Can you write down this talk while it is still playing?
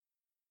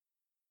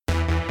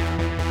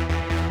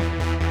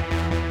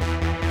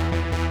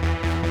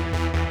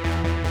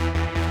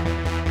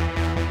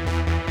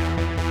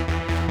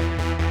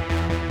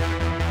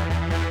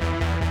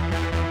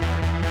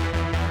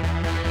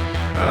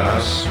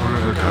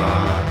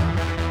God.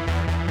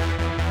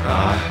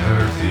 I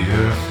heard the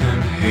earth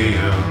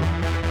inhale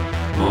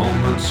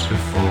moments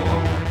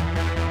before.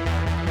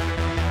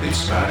 It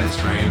started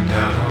to rain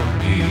down on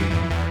me.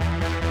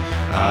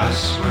 I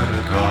swear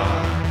to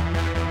God,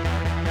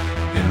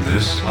 in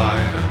this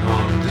life and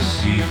on this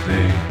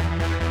evening,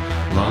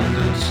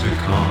 London's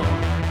become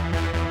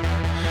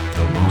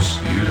the most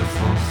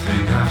beautiful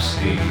thing I've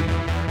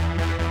seen.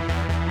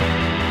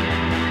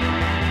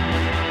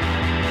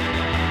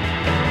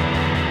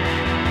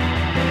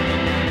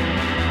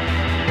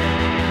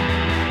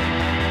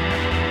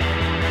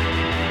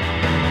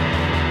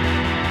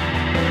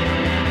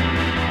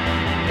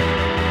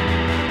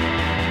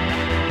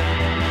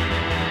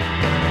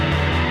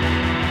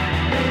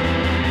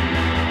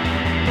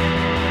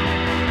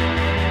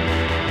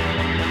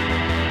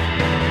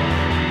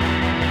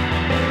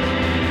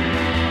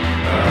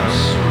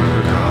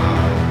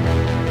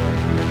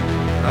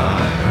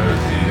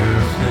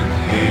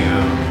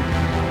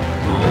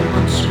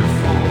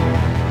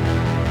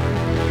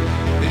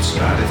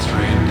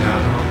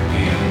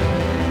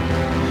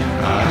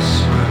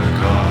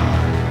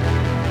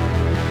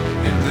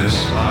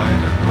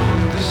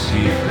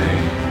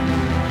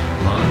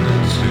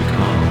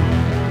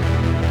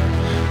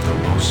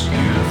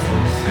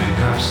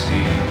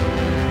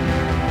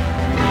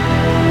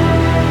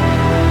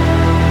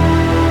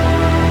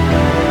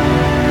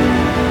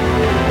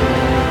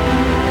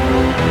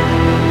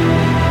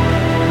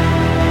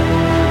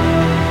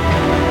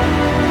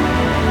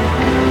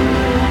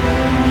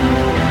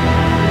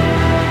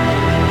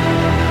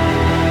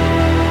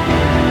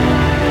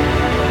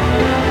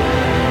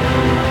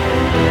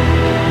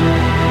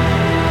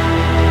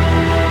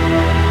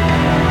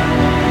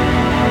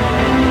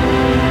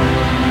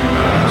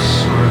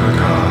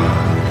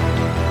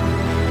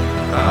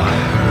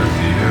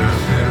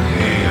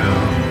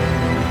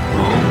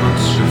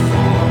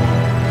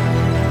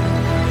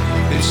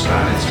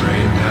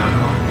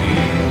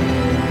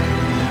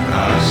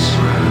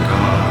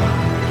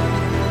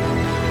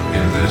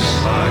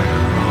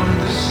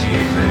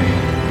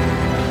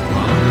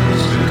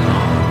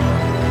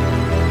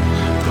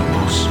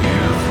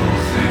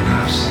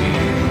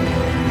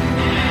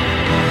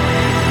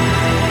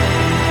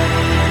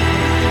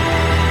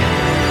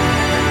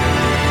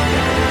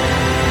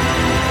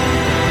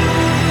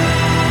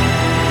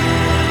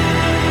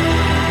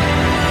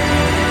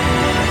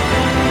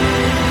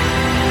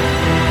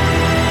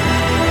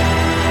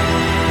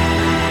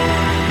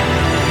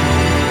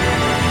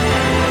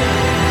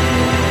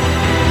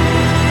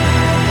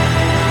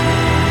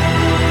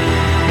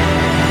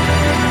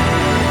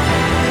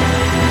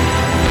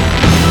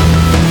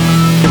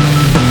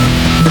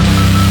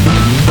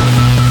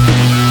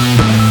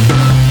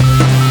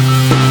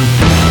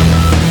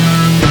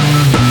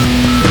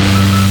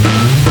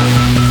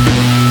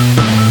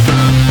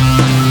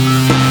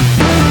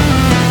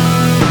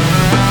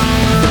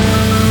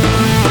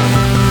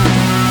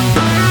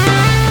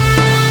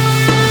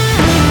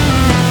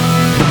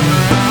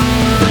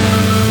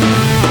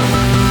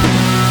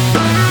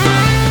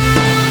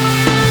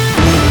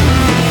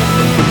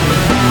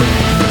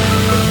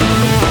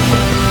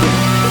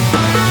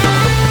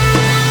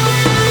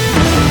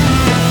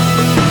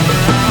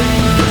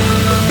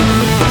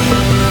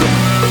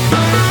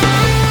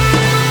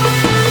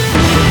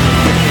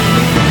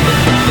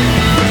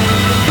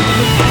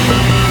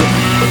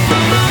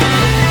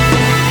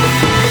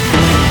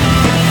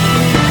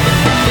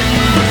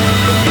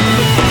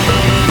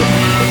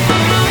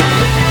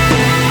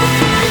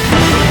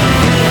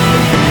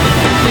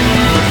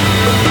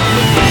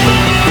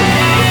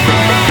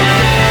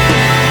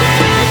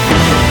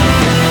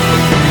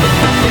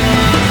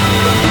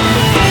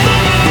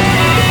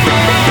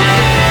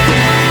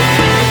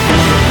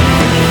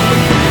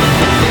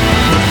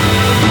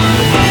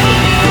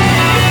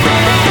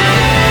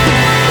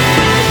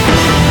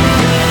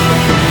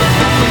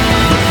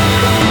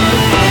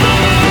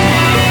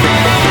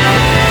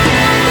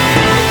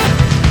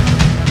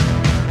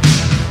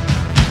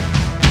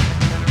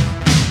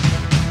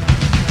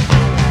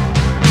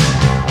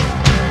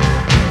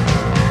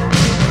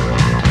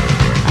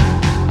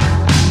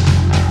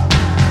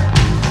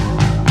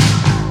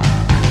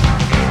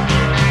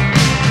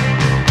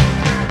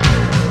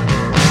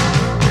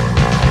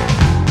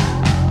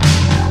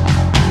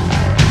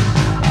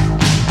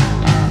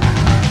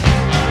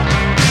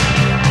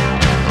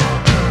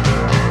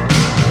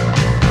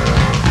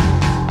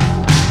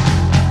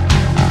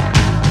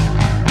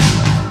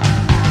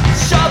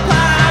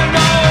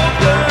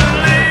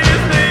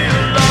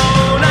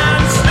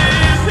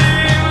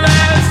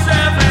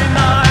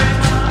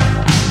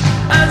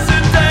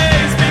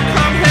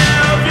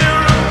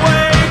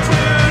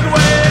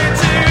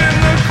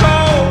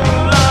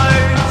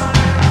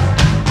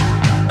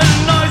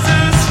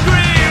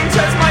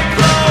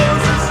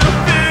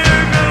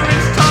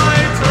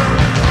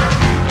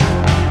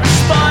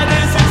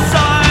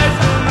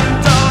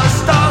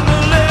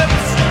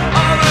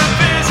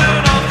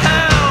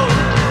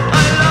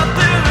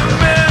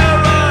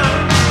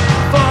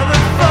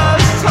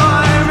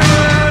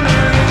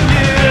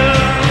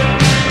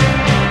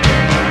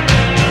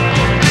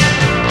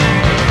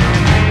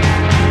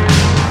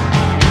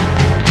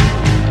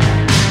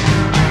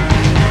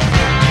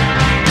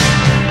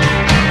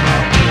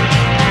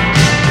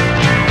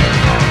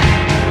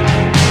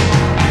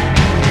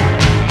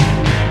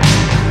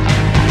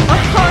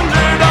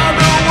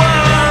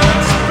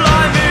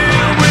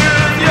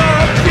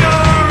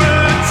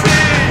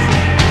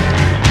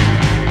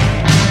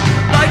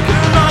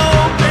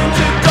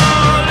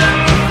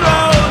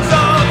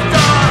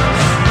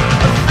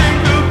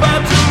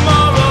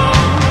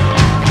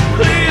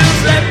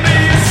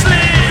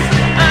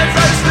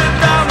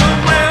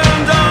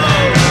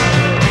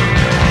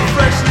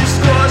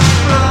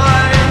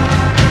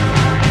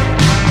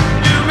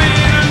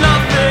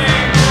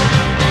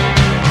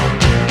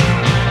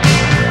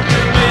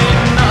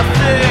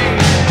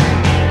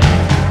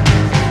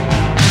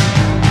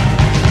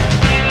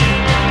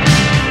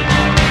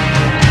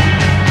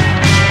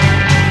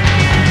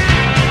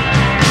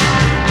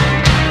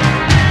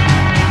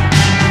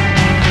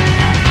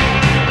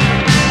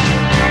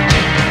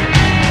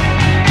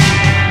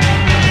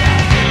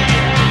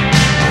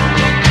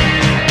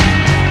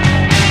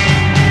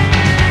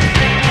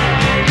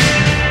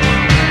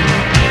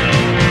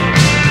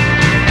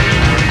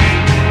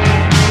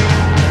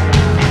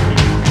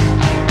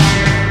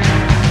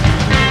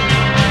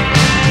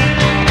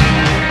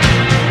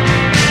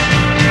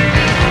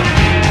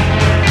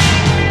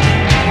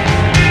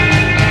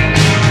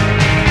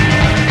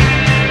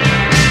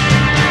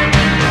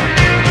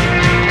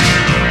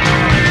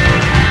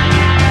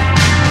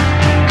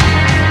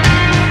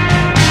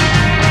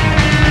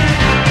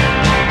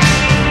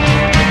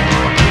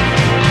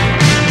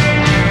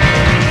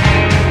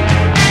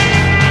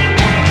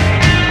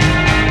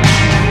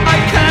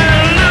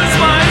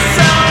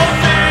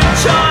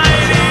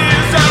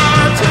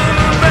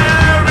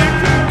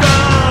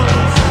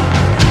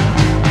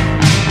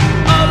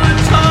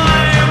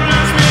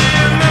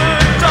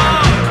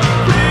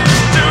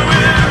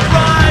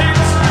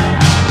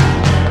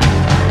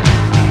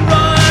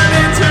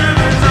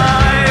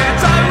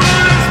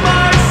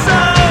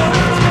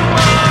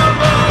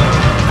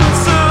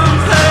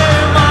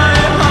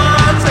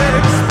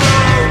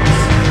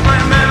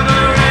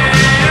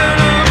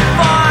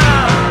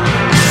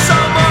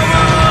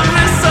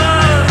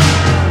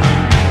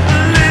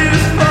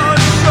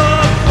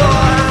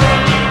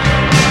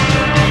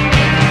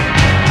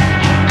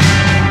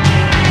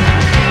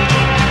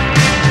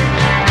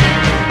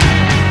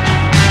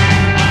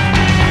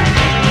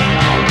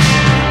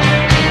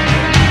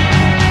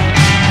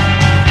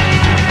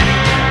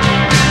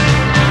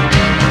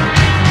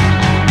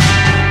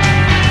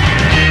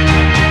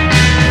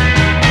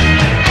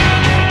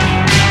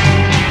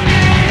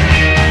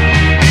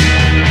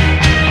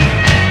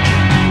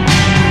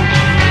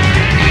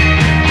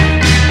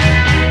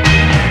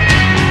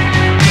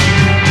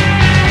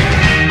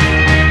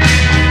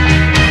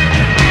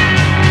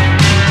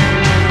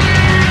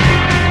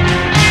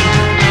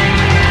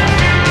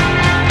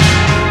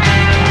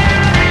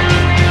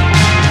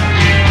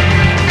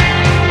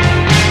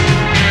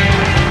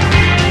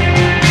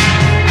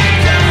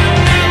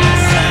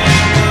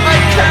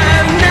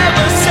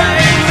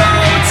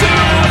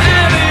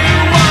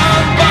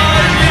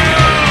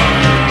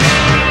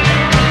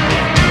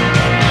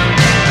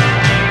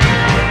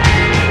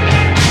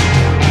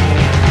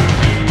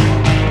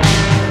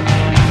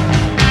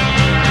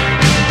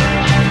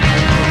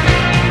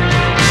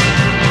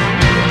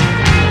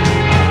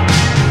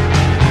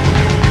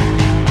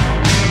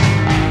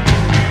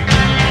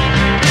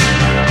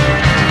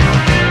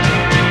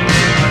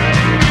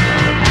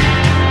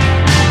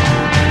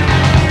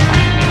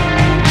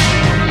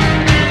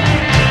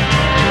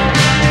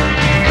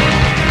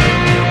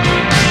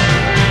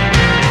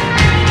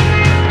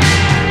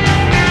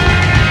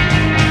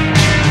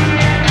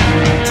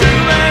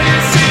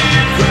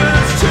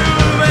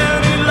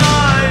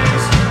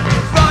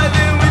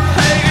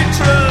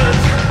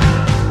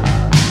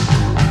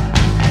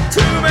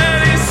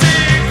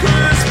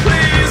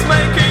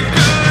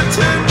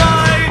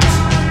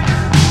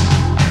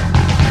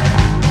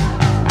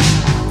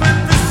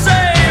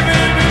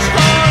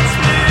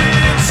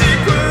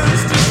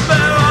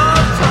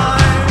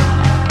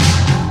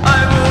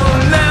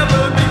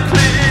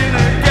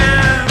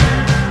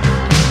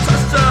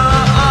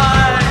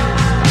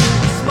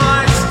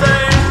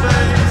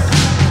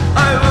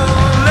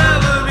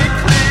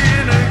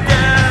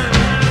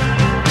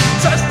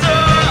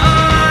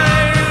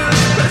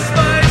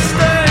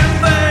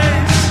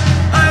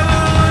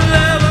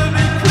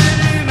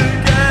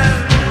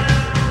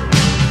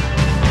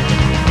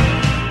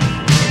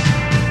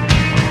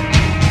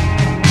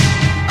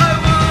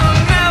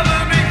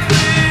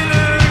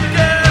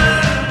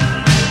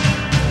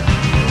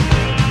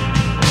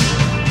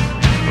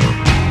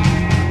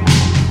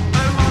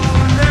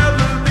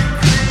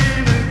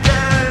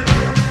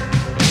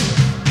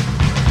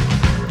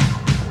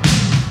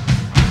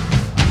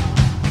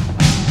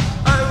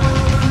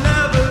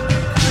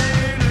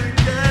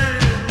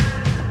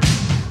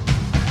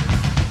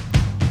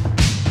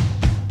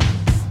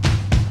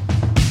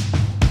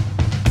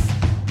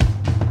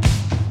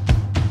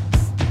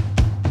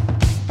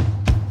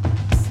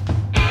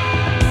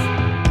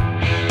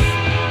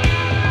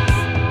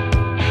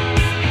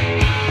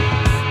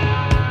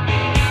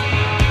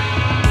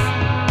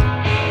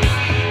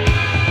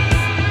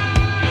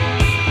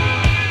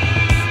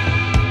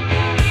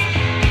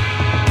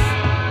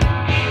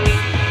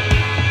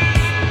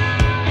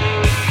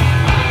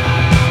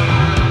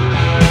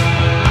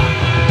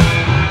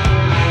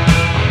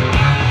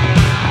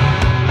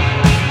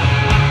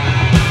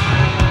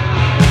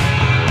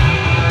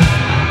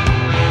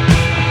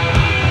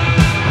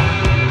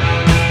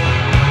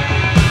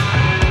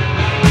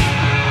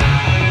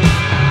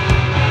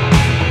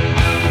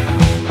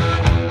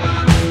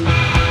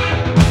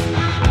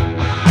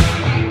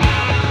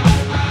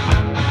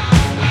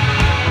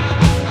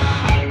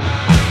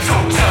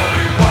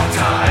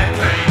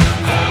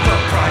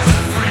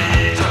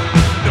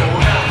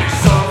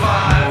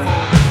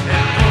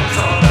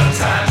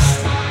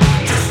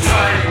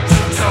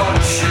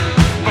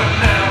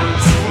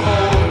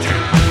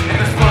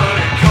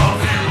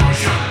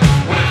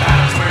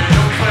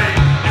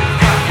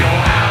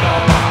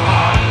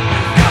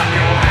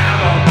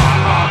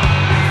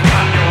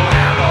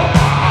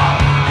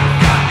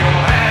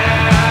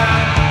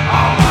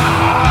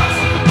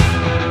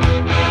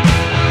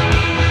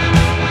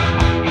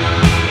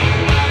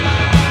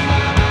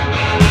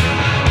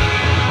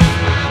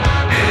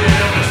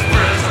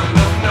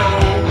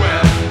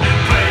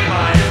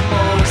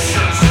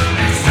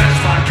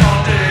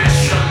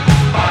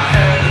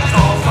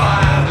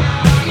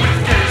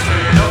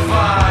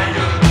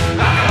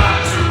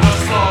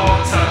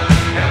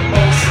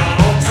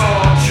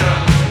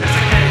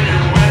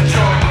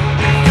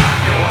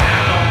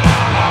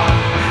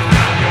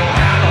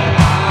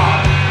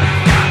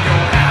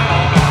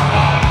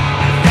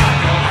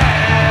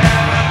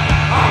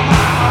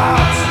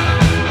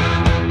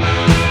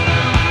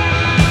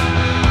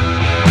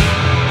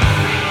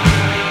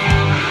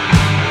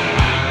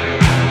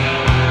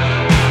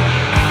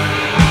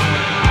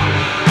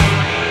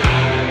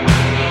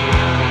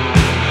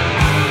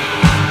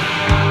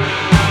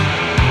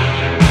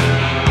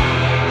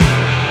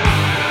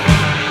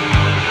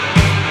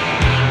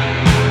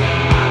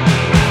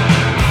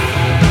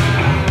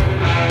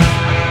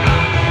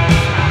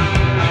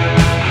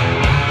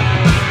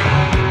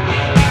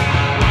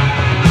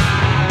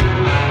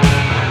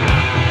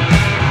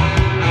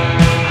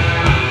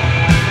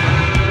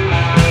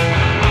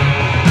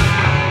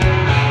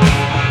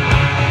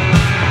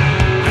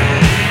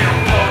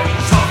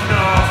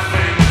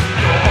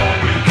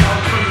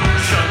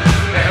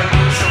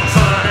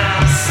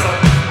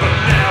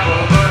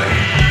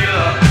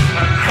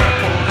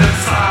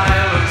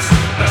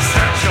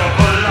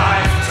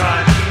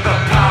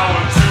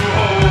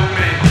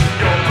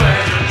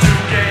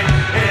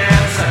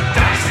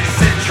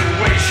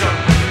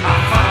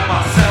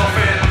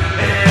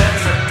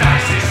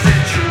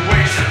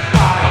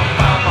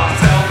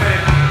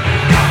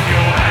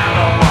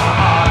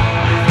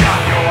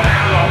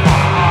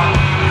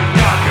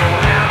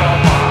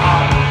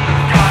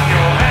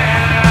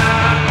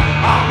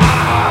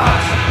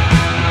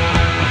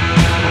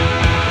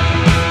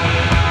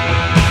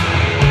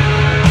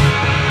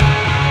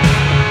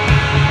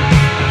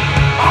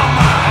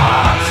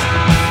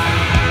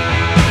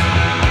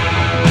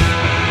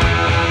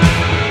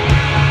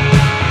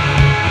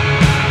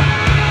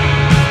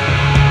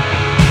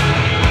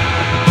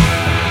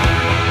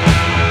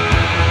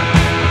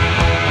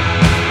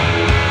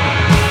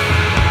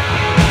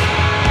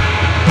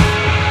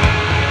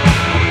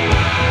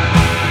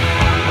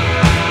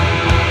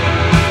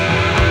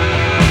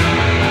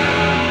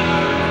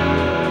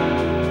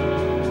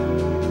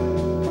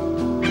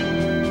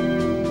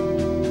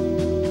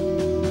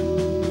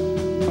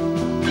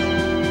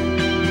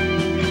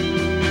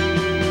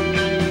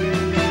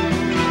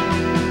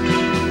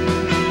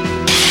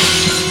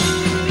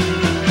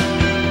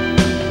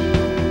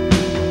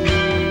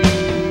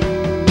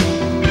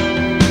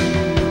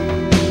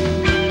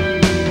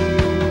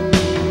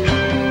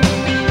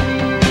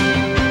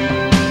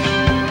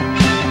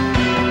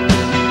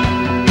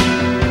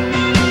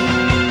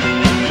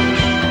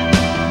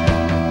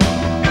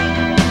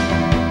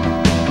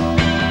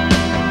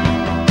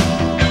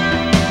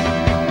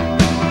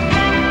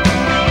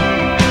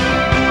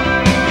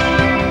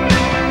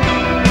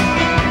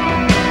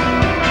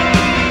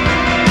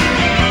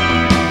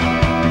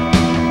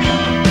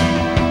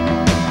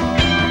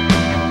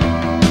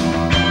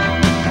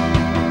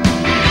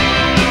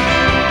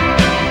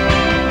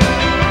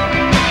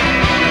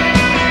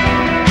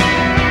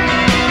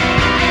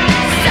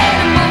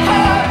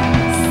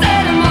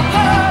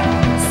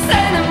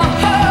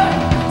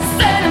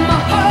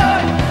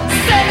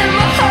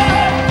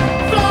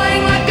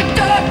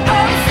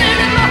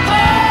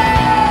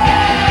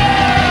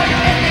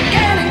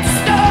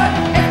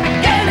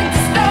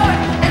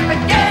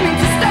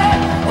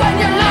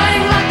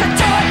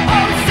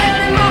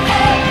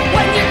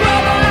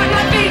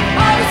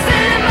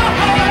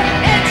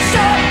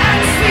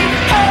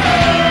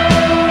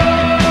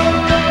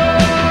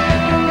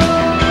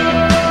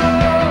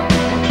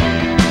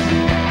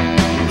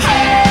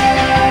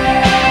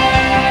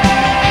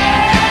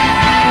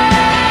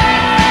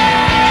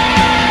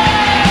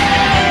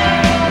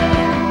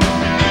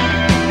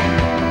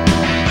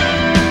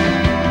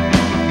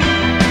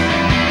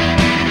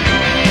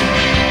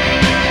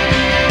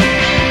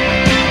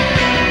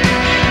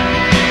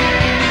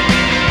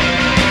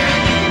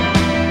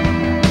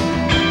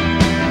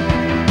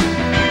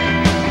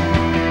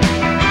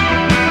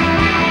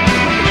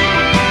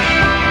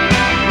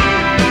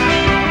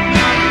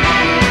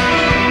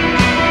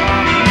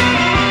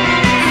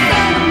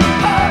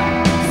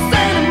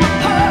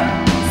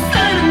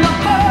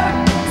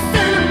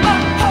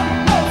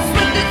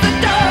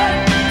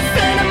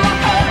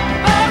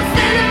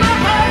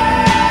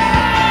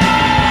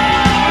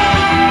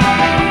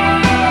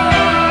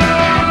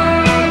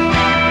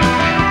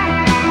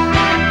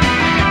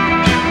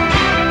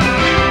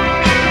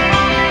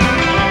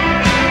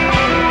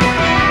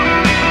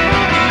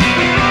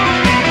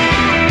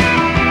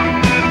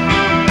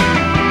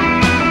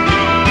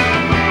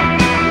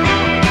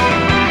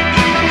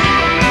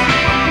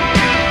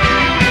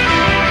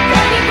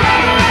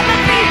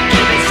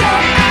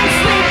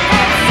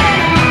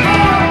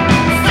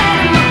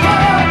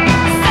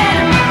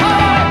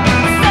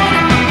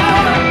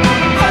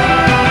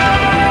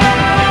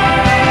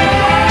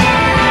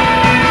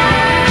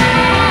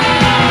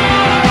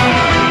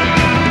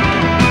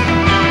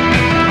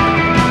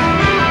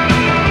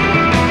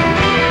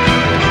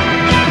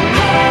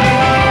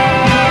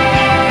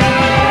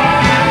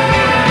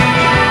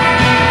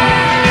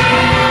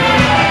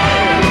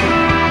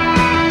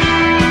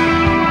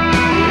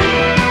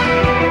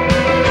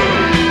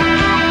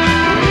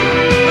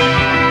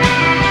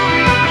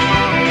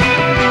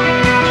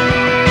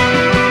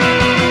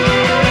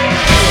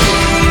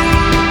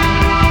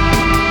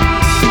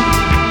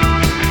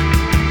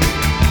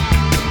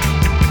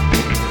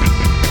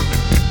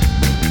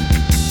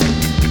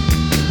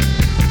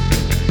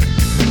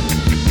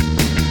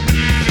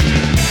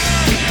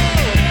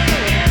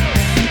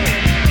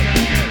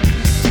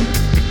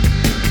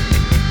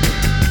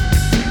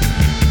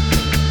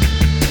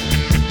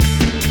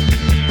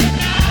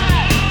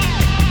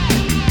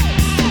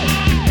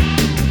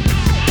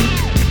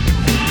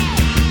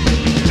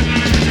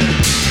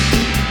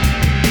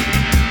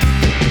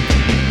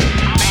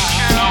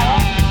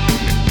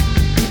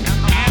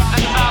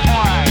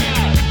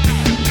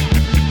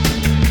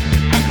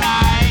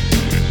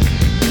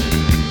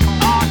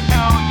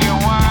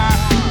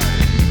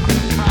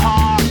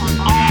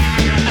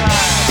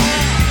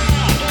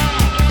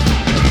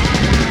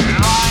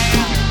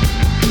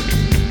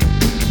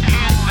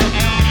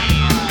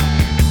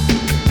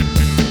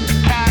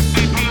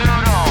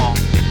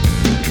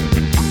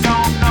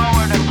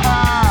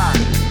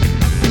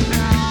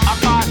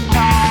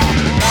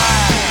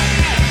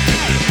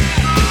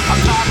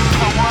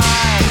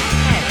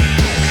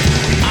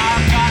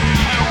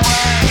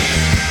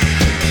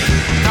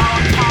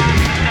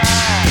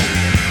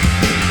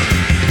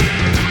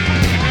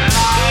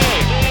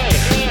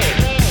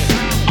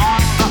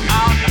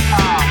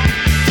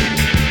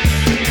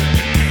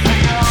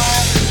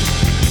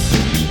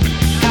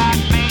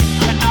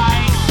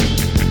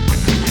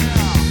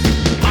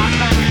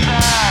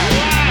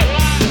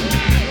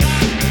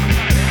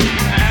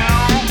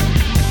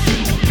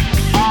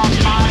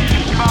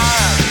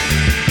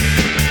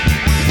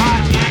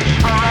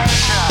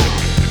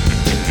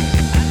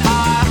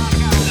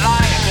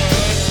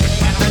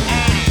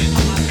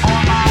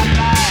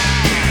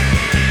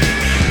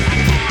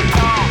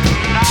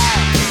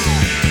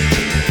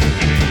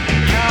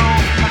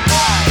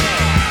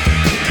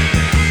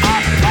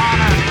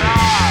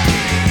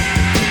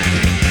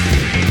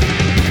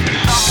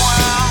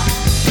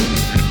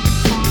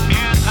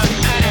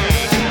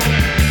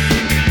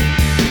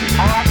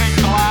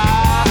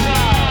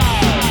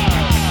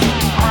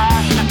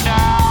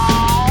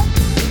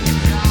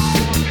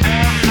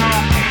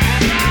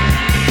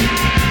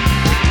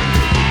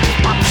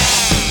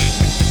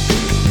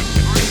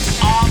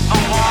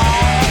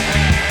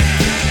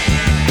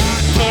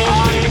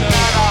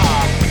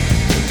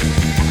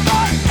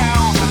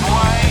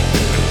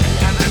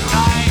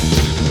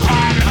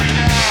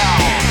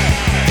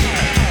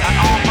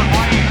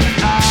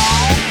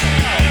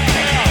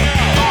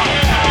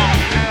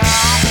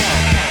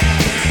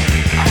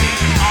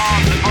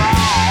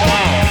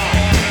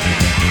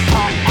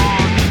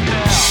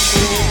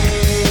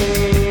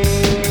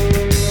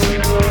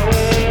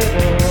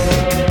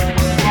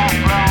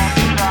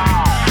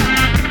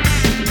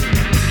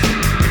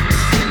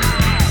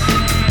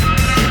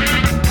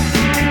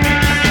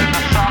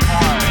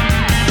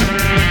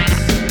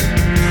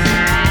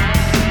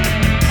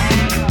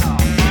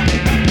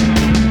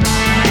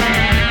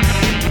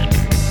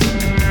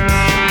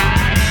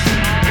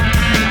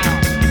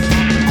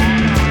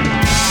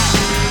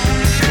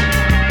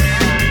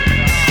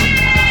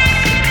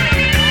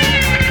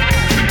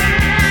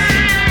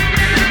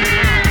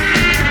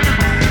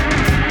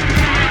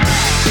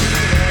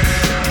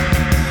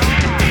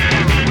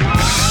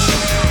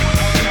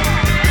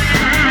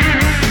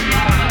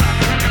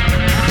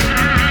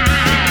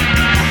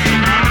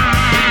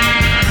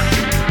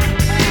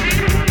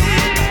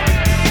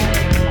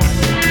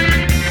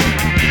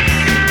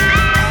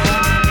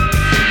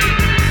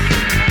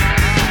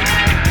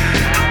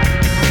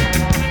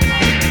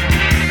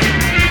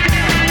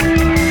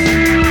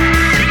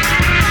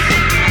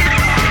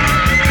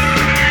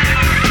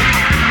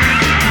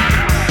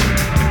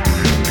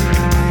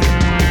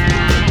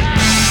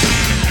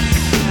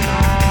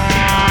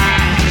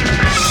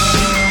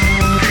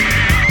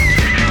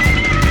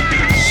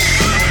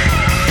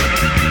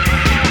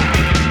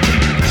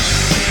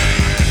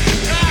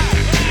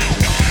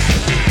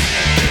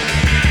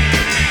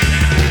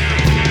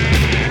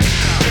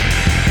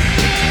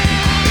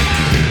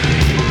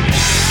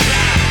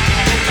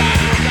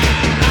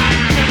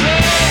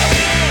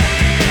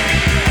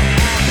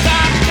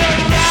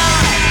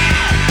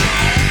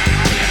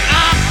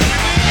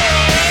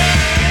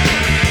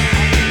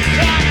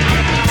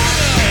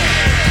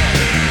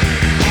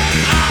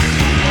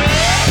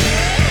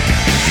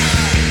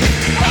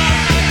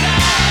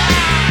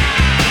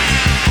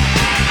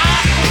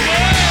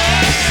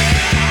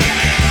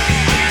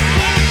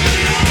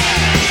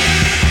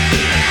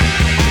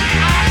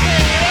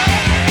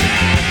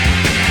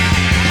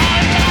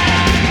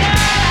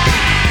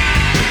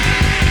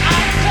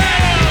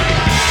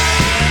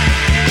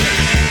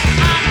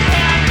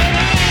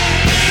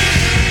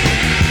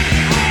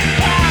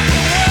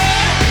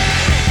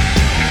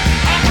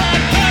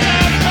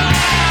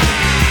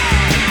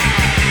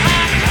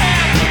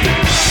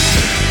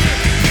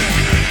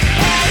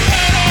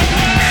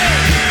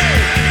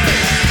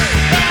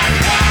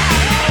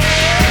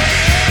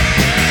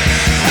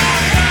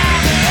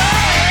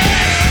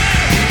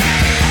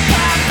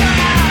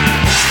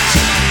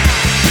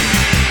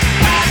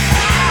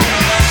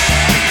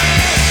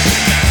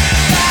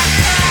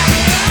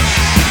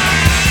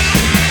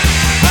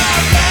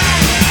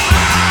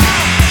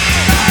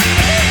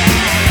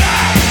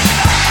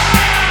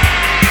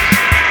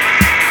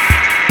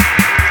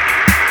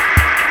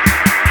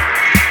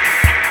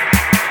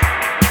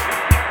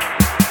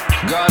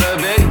 Got a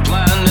big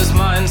plan, his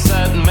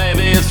mindset,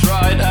 maybe it's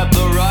right at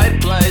the right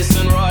place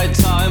and right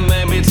time.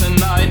 Maybe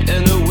tonight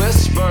in a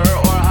whisper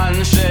or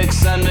handshake,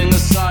 sending a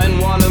sign.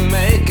 Wanna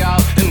make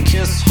out and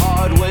kiss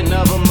hard, wait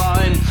never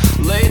mind.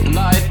 Late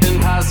night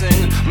in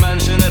passing,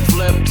 mention it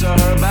flipped to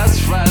her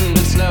best friend.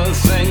 It's no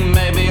thing,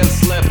 maybe it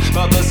slipped,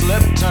 but the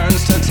slip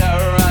turns to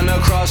terror and a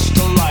crush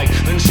to like.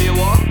 Then she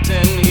walked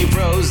in, he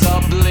froze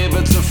up, believe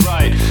it's a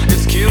fright.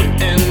 It's cute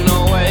in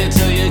a way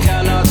till you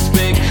cannot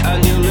speak,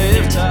 and you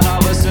leave to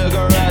have a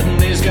cigarette and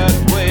these get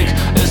weak.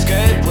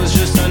 Escape was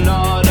just a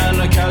nod and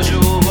a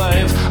casual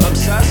wave.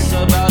 Obsessed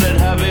about it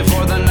heavy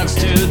for the next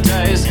 2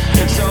 days.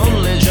 It's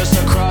only just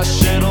a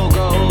crush, it'll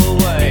go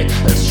away.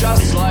 It's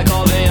just like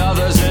all the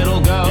others,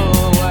 it'll go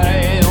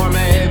away. Or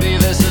maybe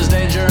this is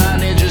danger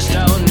and you just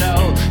don't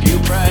know. You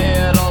pray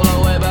it all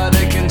away but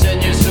it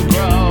continues to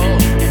grow.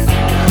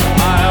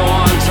 I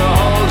want to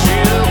hold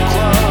you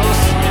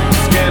close,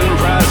 skin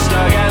pressed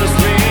against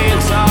me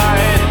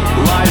tight.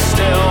 Lie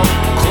still,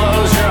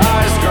 close your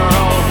eyes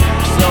girl,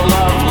 so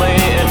lovely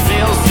it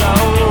feels so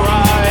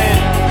right.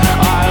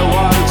 I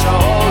want to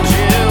hold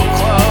you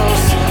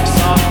close,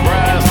 soft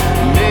breath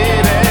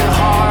beating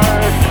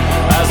hard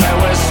as I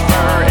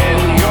whisper in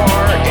your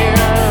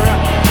ear.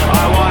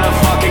 I wanna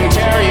fucking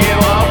tear you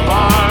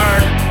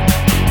apart.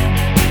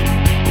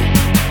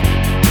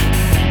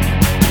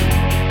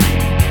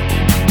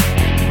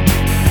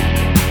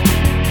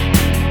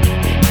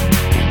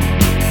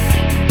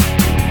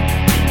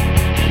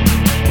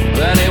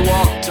 Then he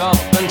walked up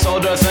and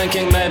told her,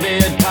 thinking maybe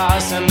it'd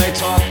pass. And they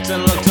talked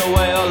and looked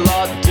away a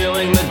lot,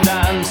 doing the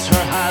dance.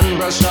 Her hand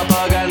brushed up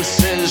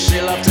against his, she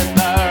left it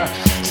there.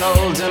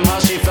 Told him how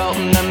she felt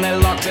and then they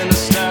locked in a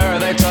stare.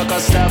 They took a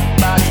step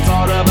back,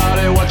 thought about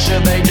it, what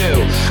should they do?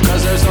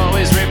 Cause there's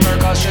always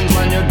repercussions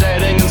when you're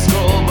dating in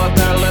school. But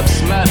their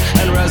lips met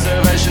and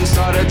reservations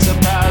started to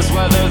pass.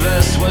 Whether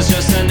this was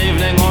just an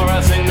evening or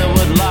a thing that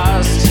would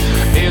last.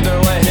 Either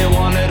way he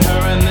wanted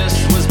her and this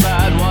was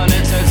bad.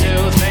 Wanted to do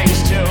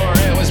things to her,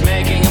 it was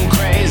making him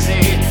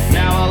crazy.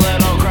 Now a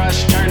little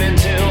crush turned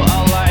into a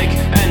like,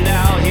 and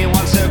now he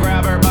wants to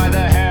grab her by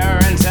the hair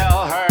and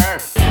tell her,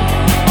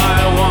 I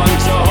want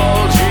to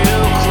hold you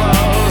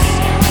close,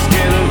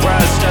 skin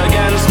pressed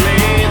against me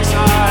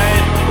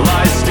tight.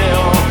 Lie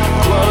still,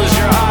 close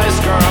your eyes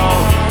girl,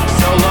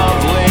 so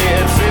lovely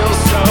it feels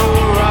so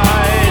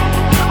right.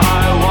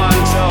 I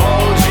want to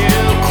hold you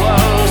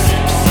close,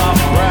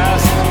 soft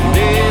breath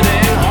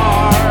beating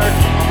hard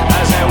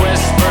as I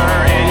whisper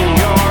in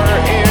your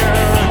ear.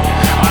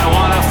 I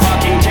wanna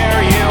fucking tear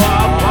you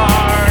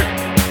apart.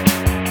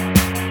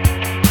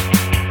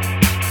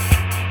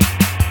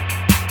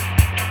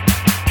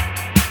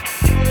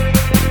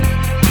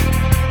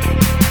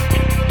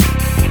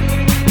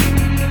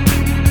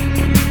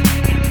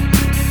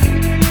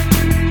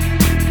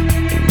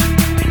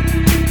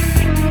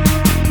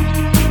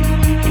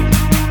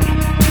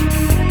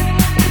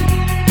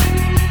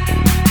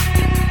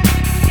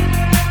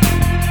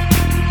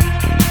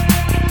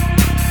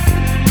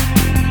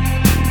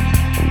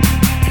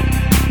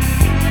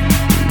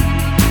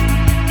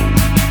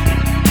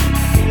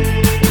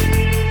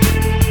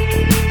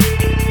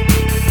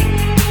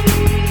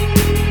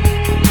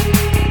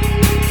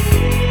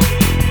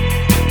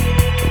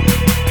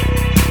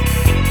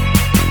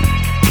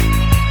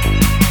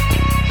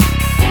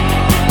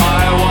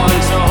 I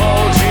want to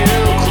hold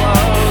you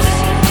close,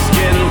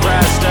 skin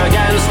pressed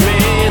against me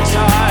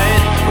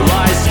tight.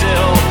 Lie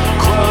still,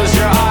 close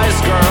your eyes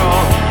girl,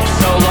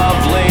 so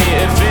lovely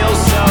it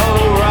feels so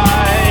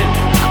right.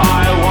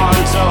 I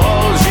want to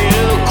hold you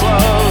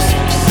close,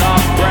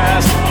 soft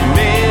breath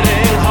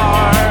beating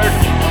hard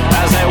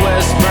as I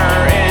whisper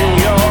in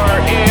your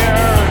ear.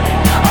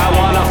 I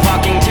wanna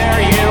fucking tear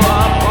you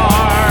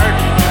apart.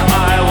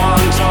 I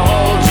want to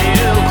hold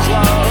you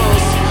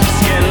close,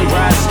 skin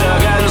pressed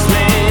against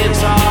me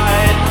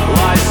tight.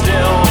 Lie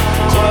still,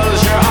 close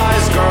your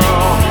eyes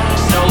girl,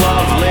 so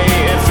lovely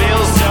it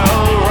feels so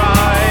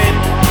right.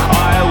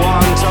 I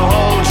want to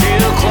hold you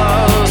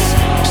close,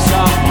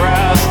 soft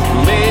breath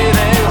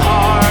beating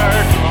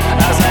hard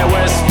as I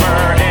whisper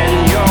in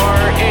your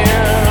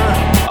ear.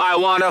 I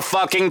wanna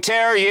fucking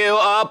tear you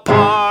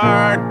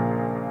apart.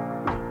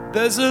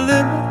 There's a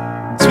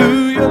limit to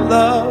your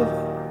love.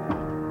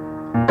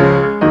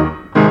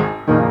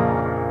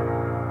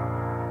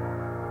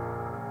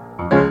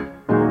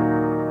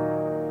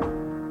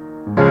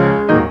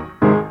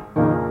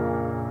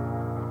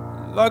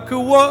 Like a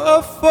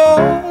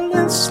waterfall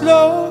in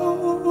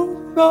slow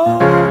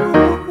motion.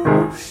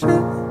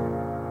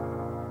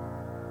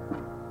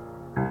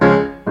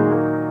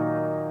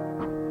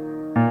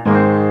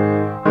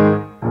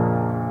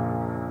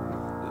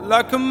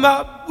 Like a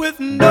map with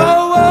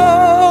no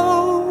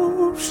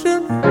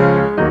ocean.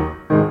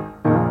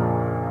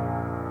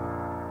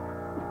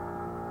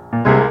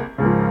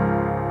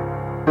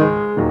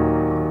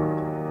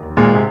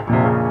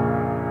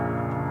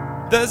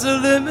 There's a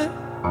limit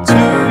to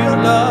your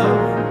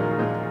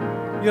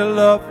love, your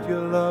love,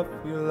 your love,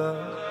 your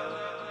love.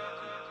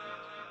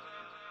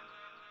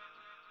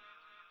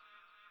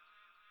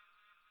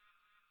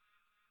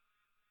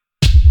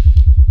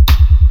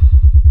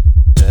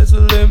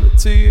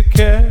 to your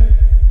care.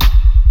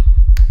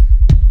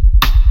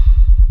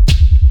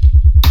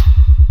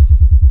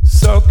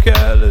 So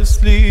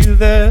carelessly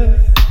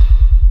there.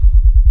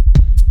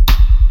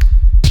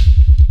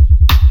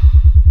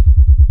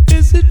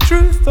 Is it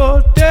truth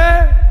or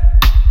dare?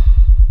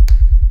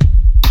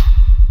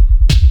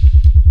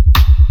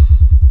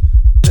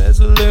 There's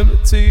a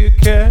limit to your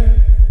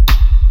care.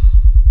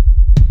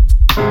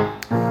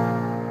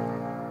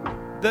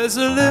 There's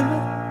a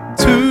limit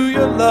to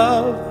your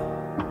love.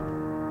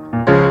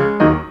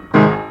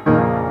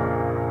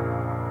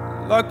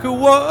 Like a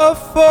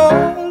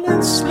waterfall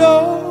in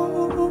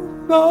slow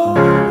motion.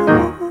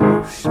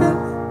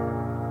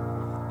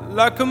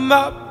 Like a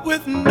map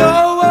with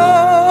no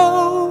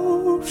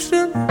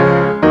ocean.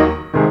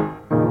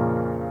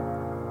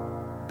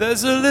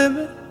 There's a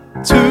limit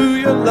to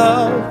your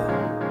love.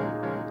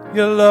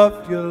 Your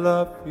love, your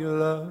love, your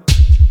love.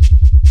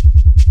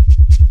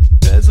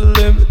 There's a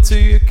limit to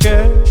your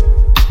care.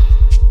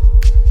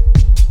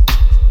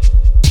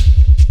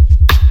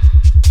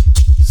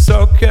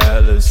 So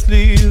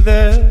carelessly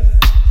there.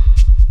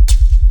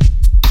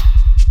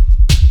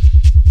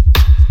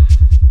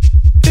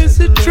 Is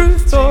it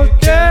truth or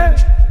dare?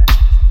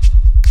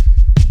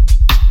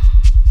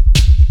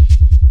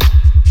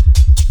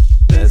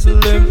 There's a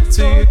limit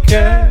to your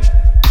care.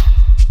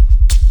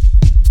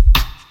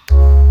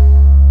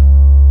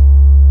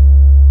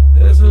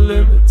 There's a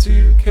limit to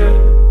your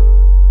care.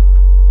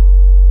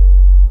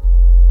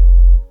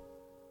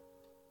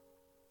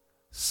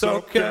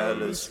 So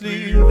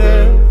carelessly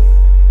there.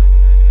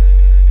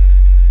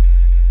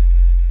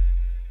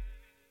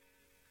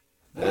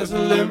 There's a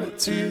limit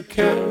to your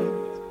care.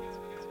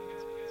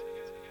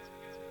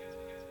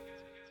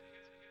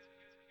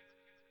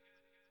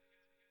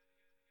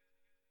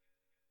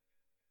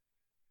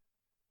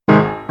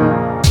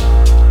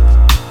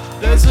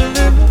 There's a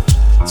limit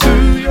to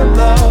your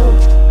love.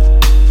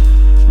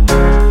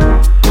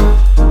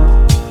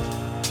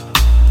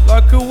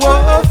 Like a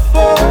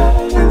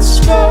waterfall in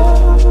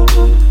slow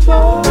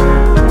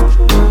motion.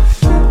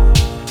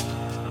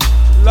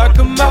 Like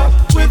a map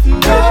with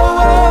no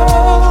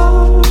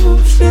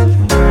ocean.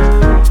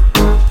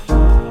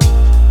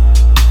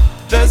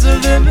 There's a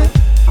limit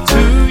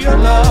to your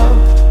love.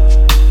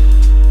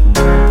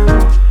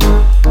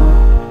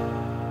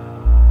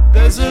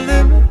 There's a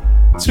limit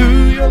to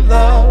your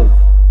love.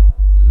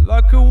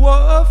 Like a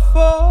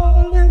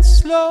waterfall in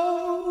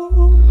slow.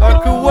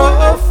 Like a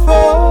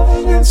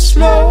waterfall in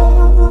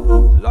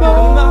slow. Like a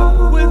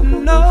map with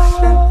no.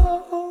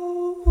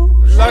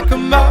 Like a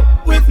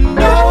map with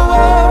no.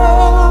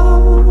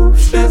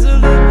 There's a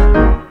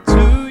limit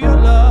to your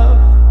love.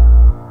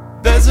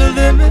 There's a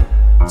limit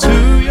to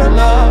your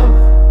love.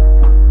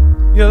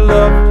 Your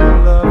love, your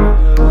love,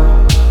 your love.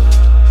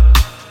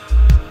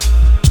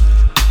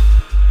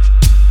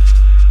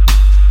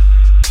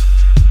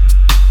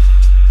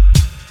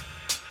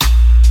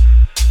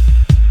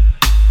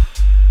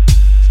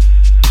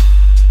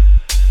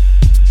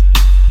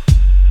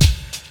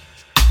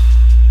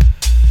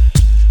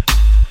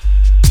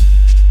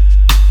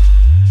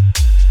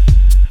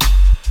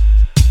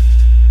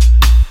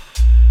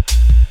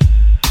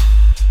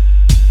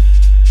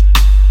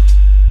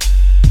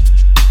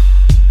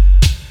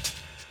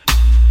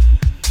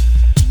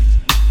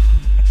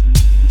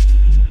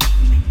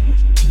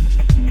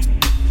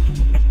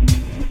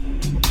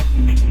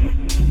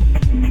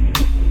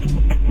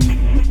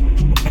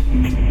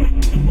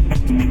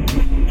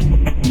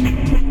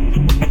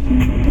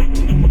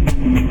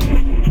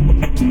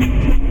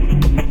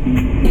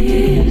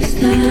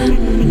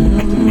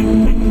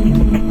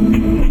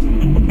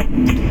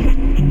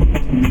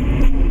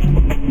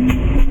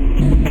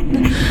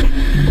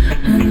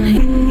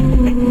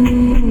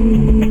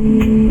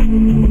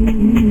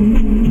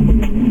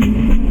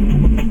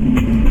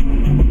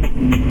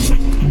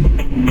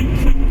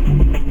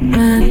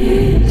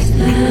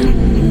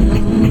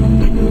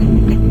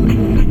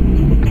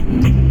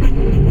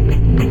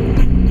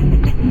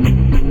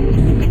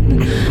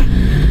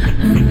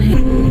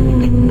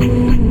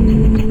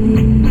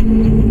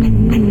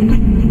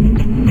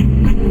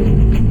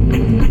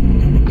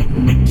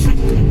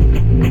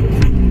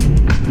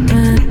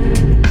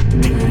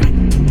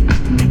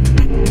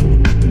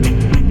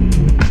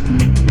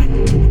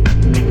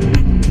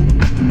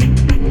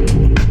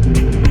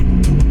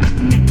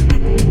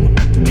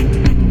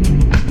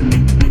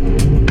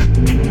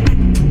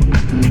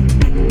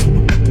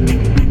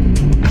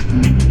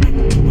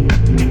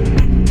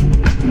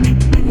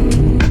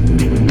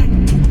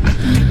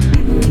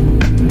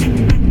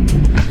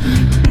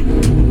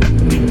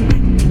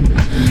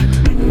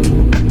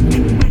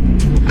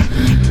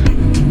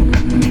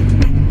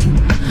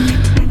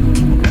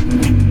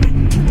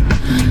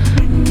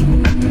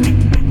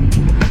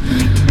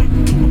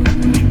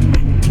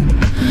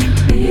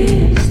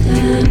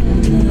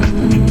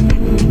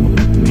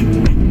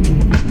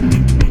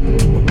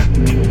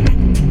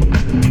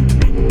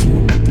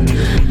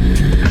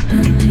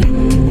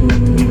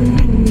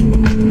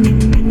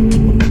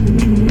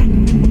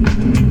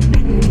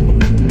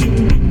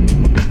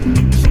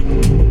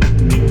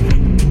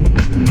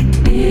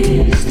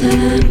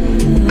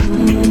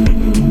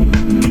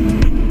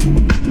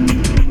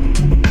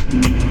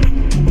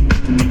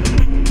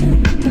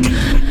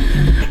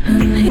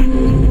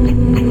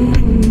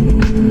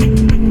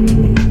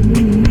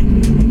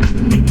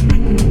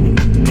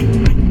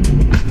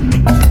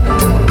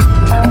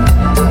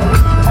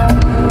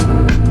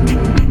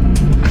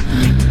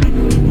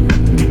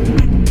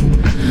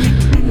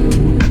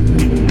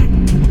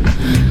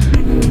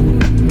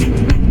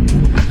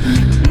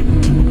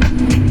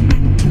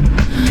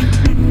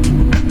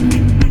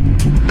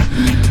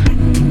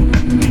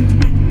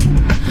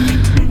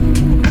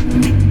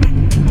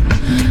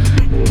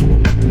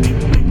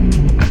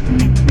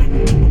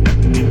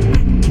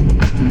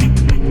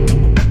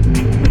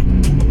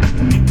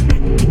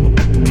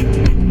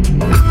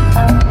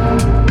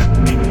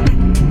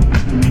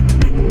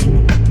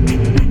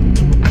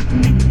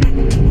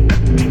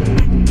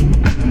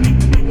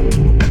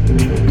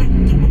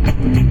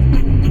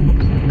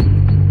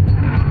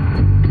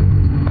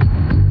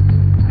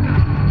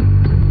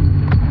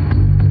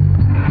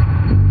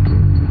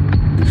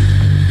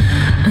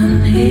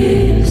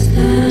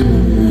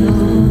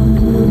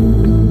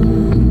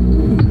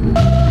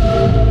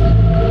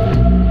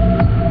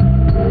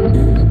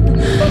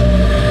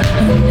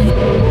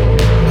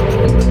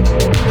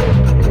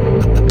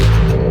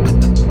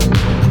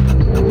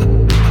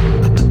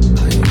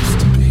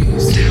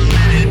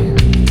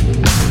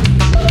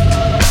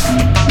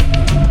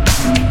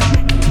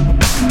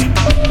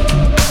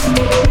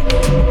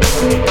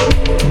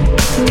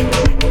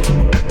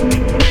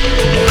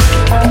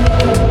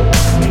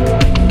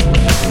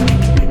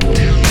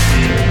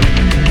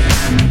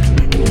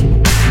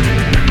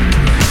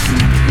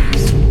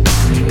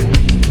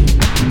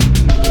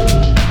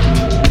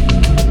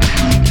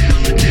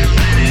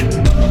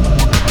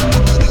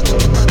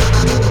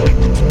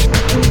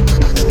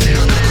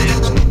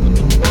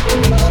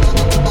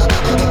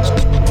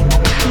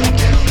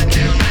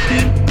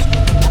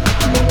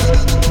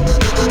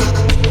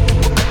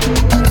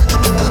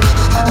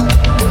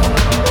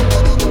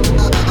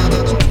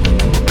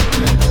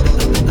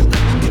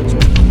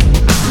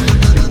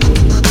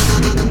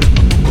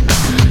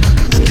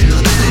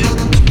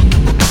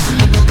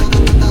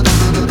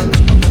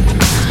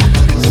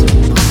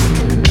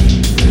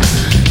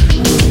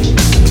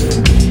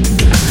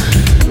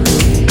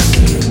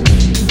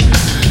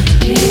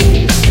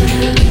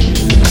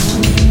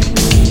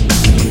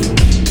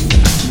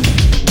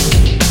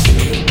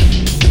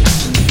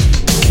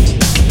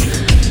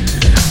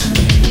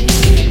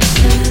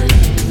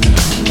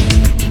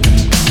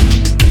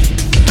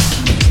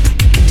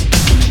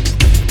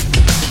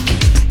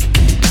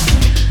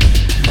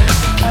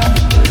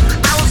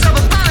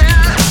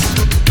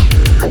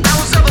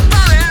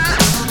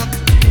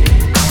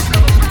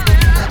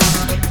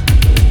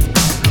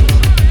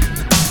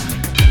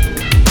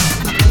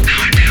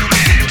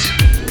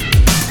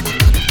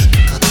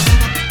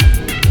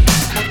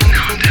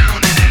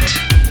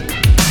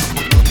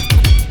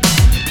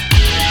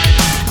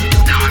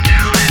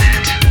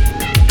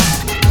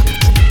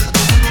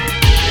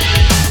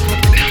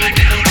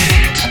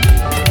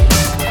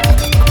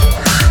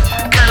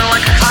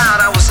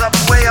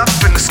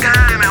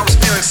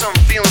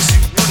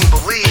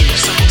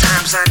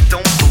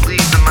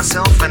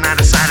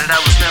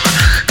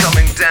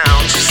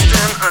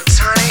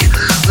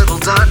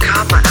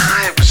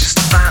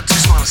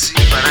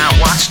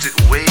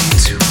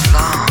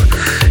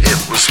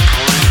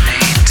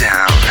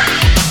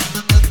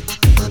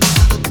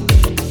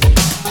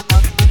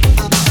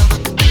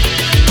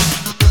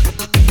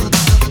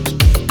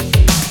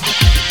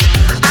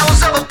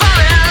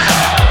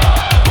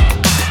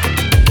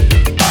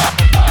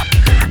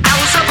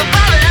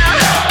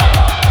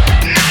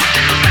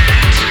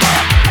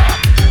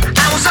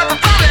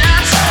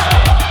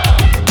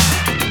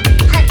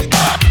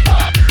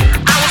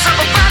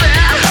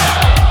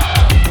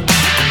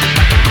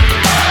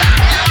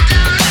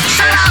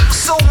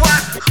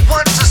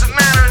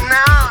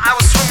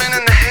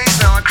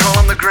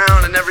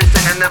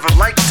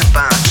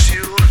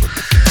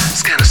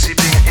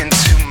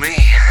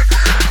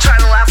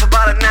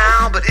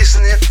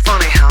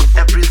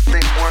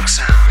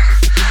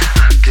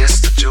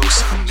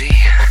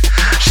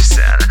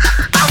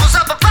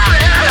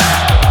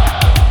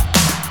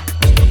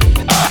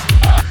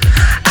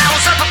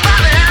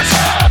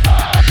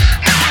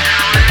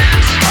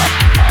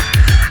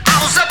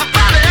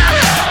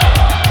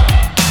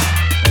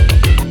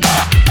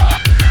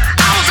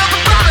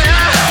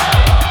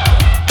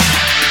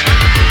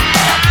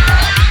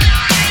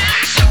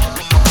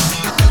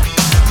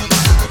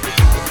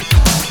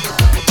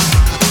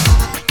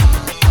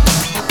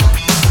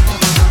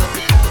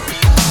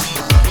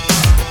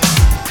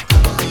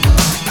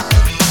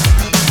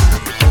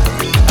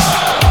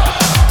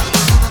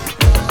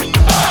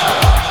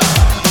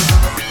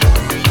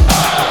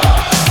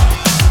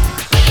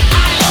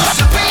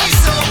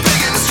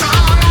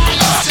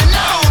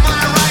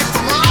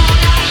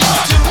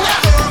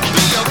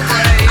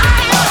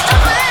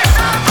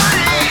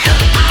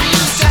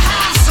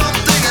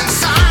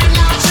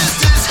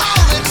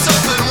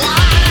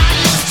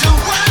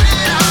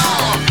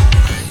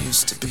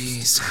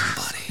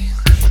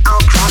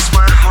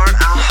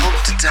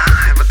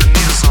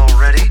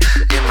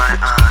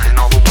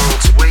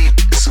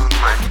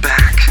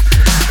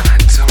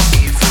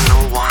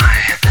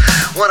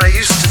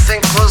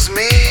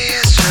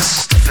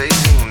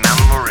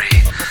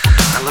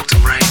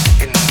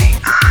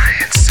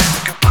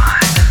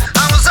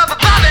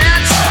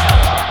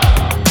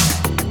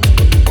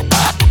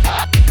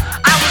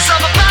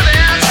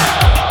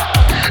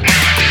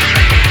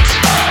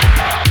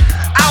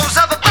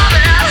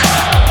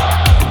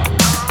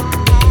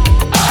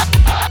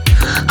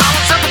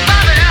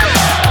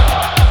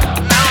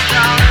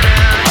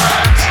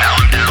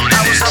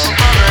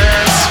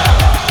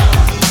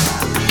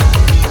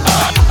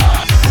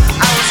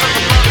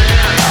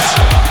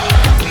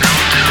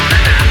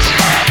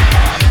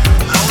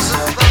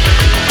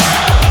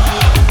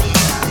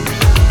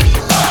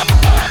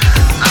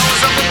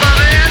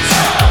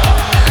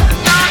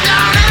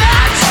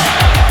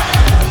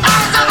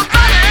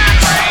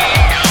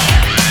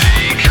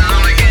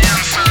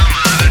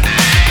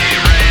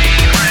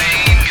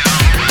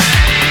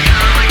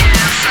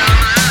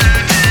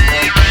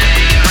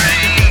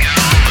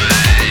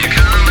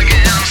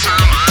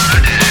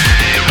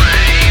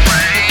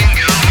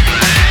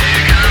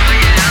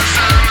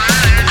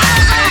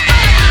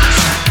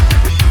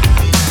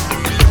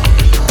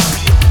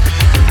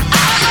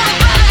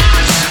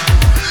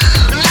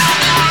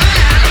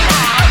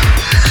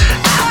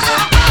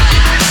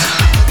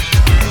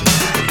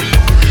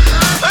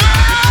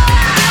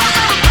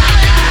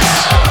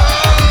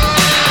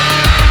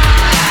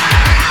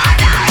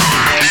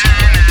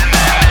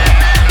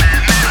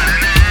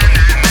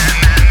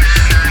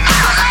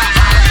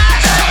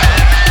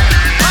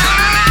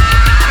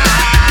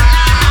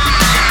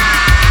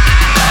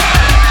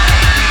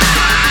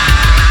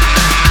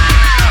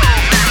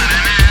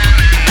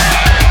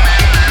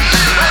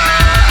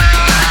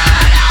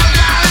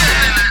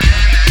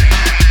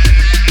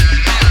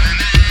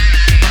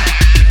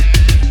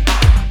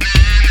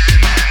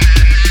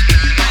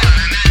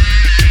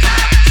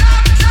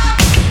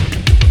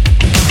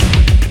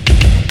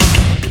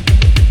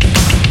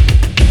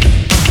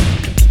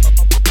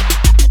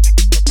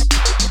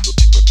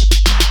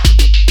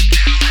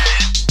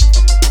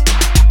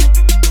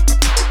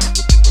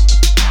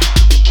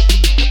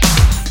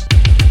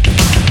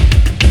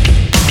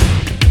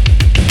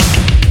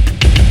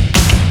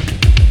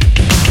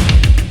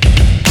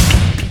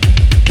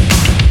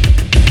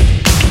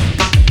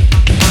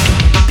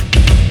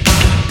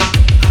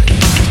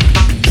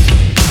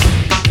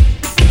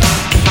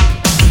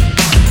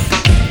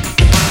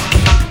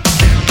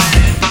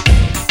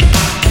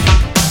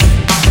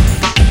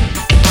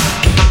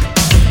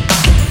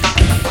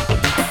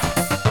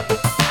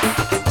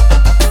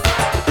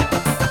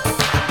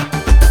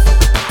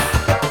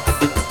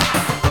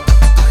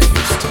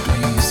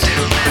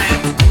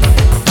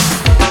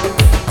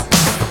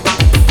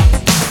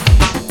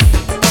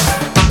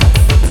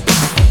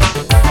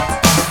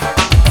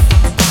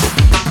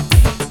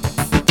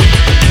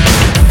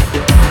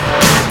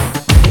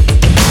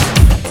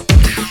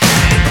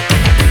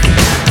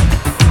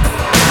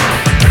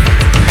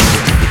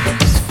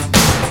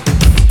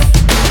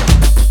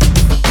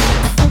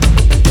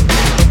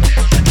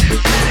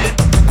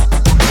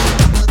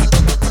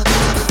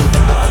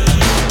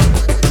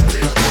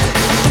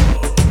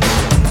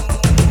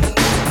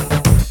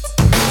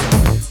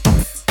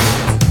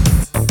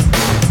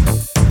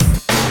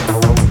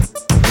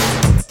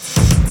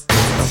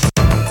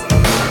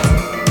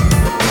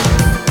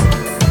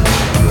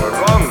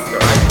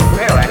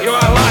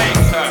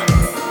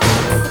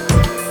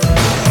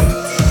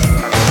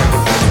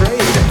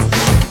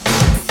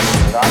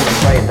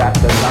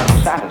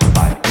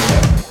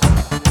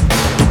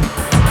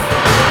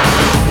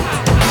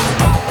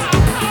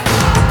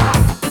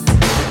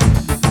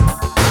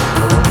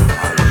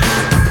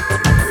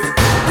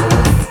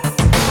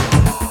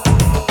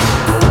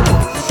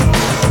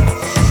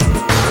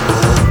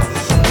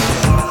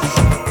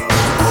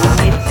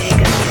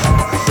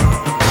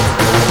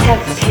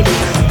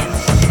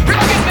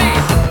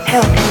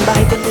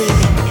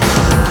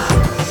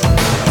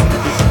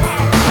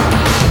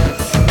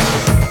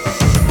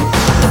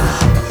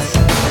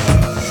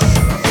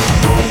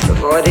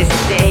 before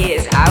this day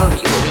is out,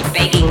 you will be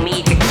begging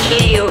me to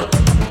kill you.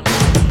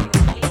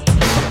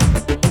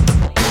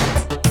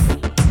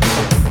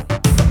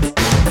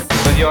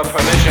 With your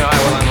permission, I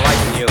will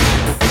enlighten you.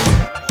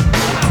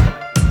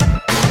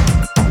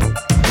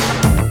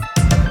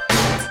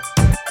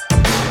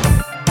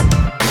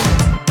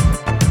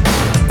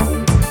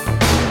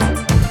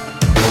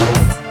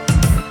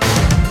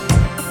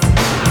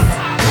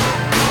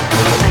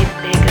 I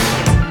beg of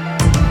you,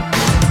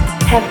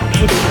 have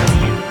pity on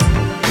him.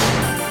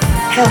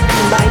 Help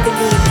him by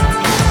believing.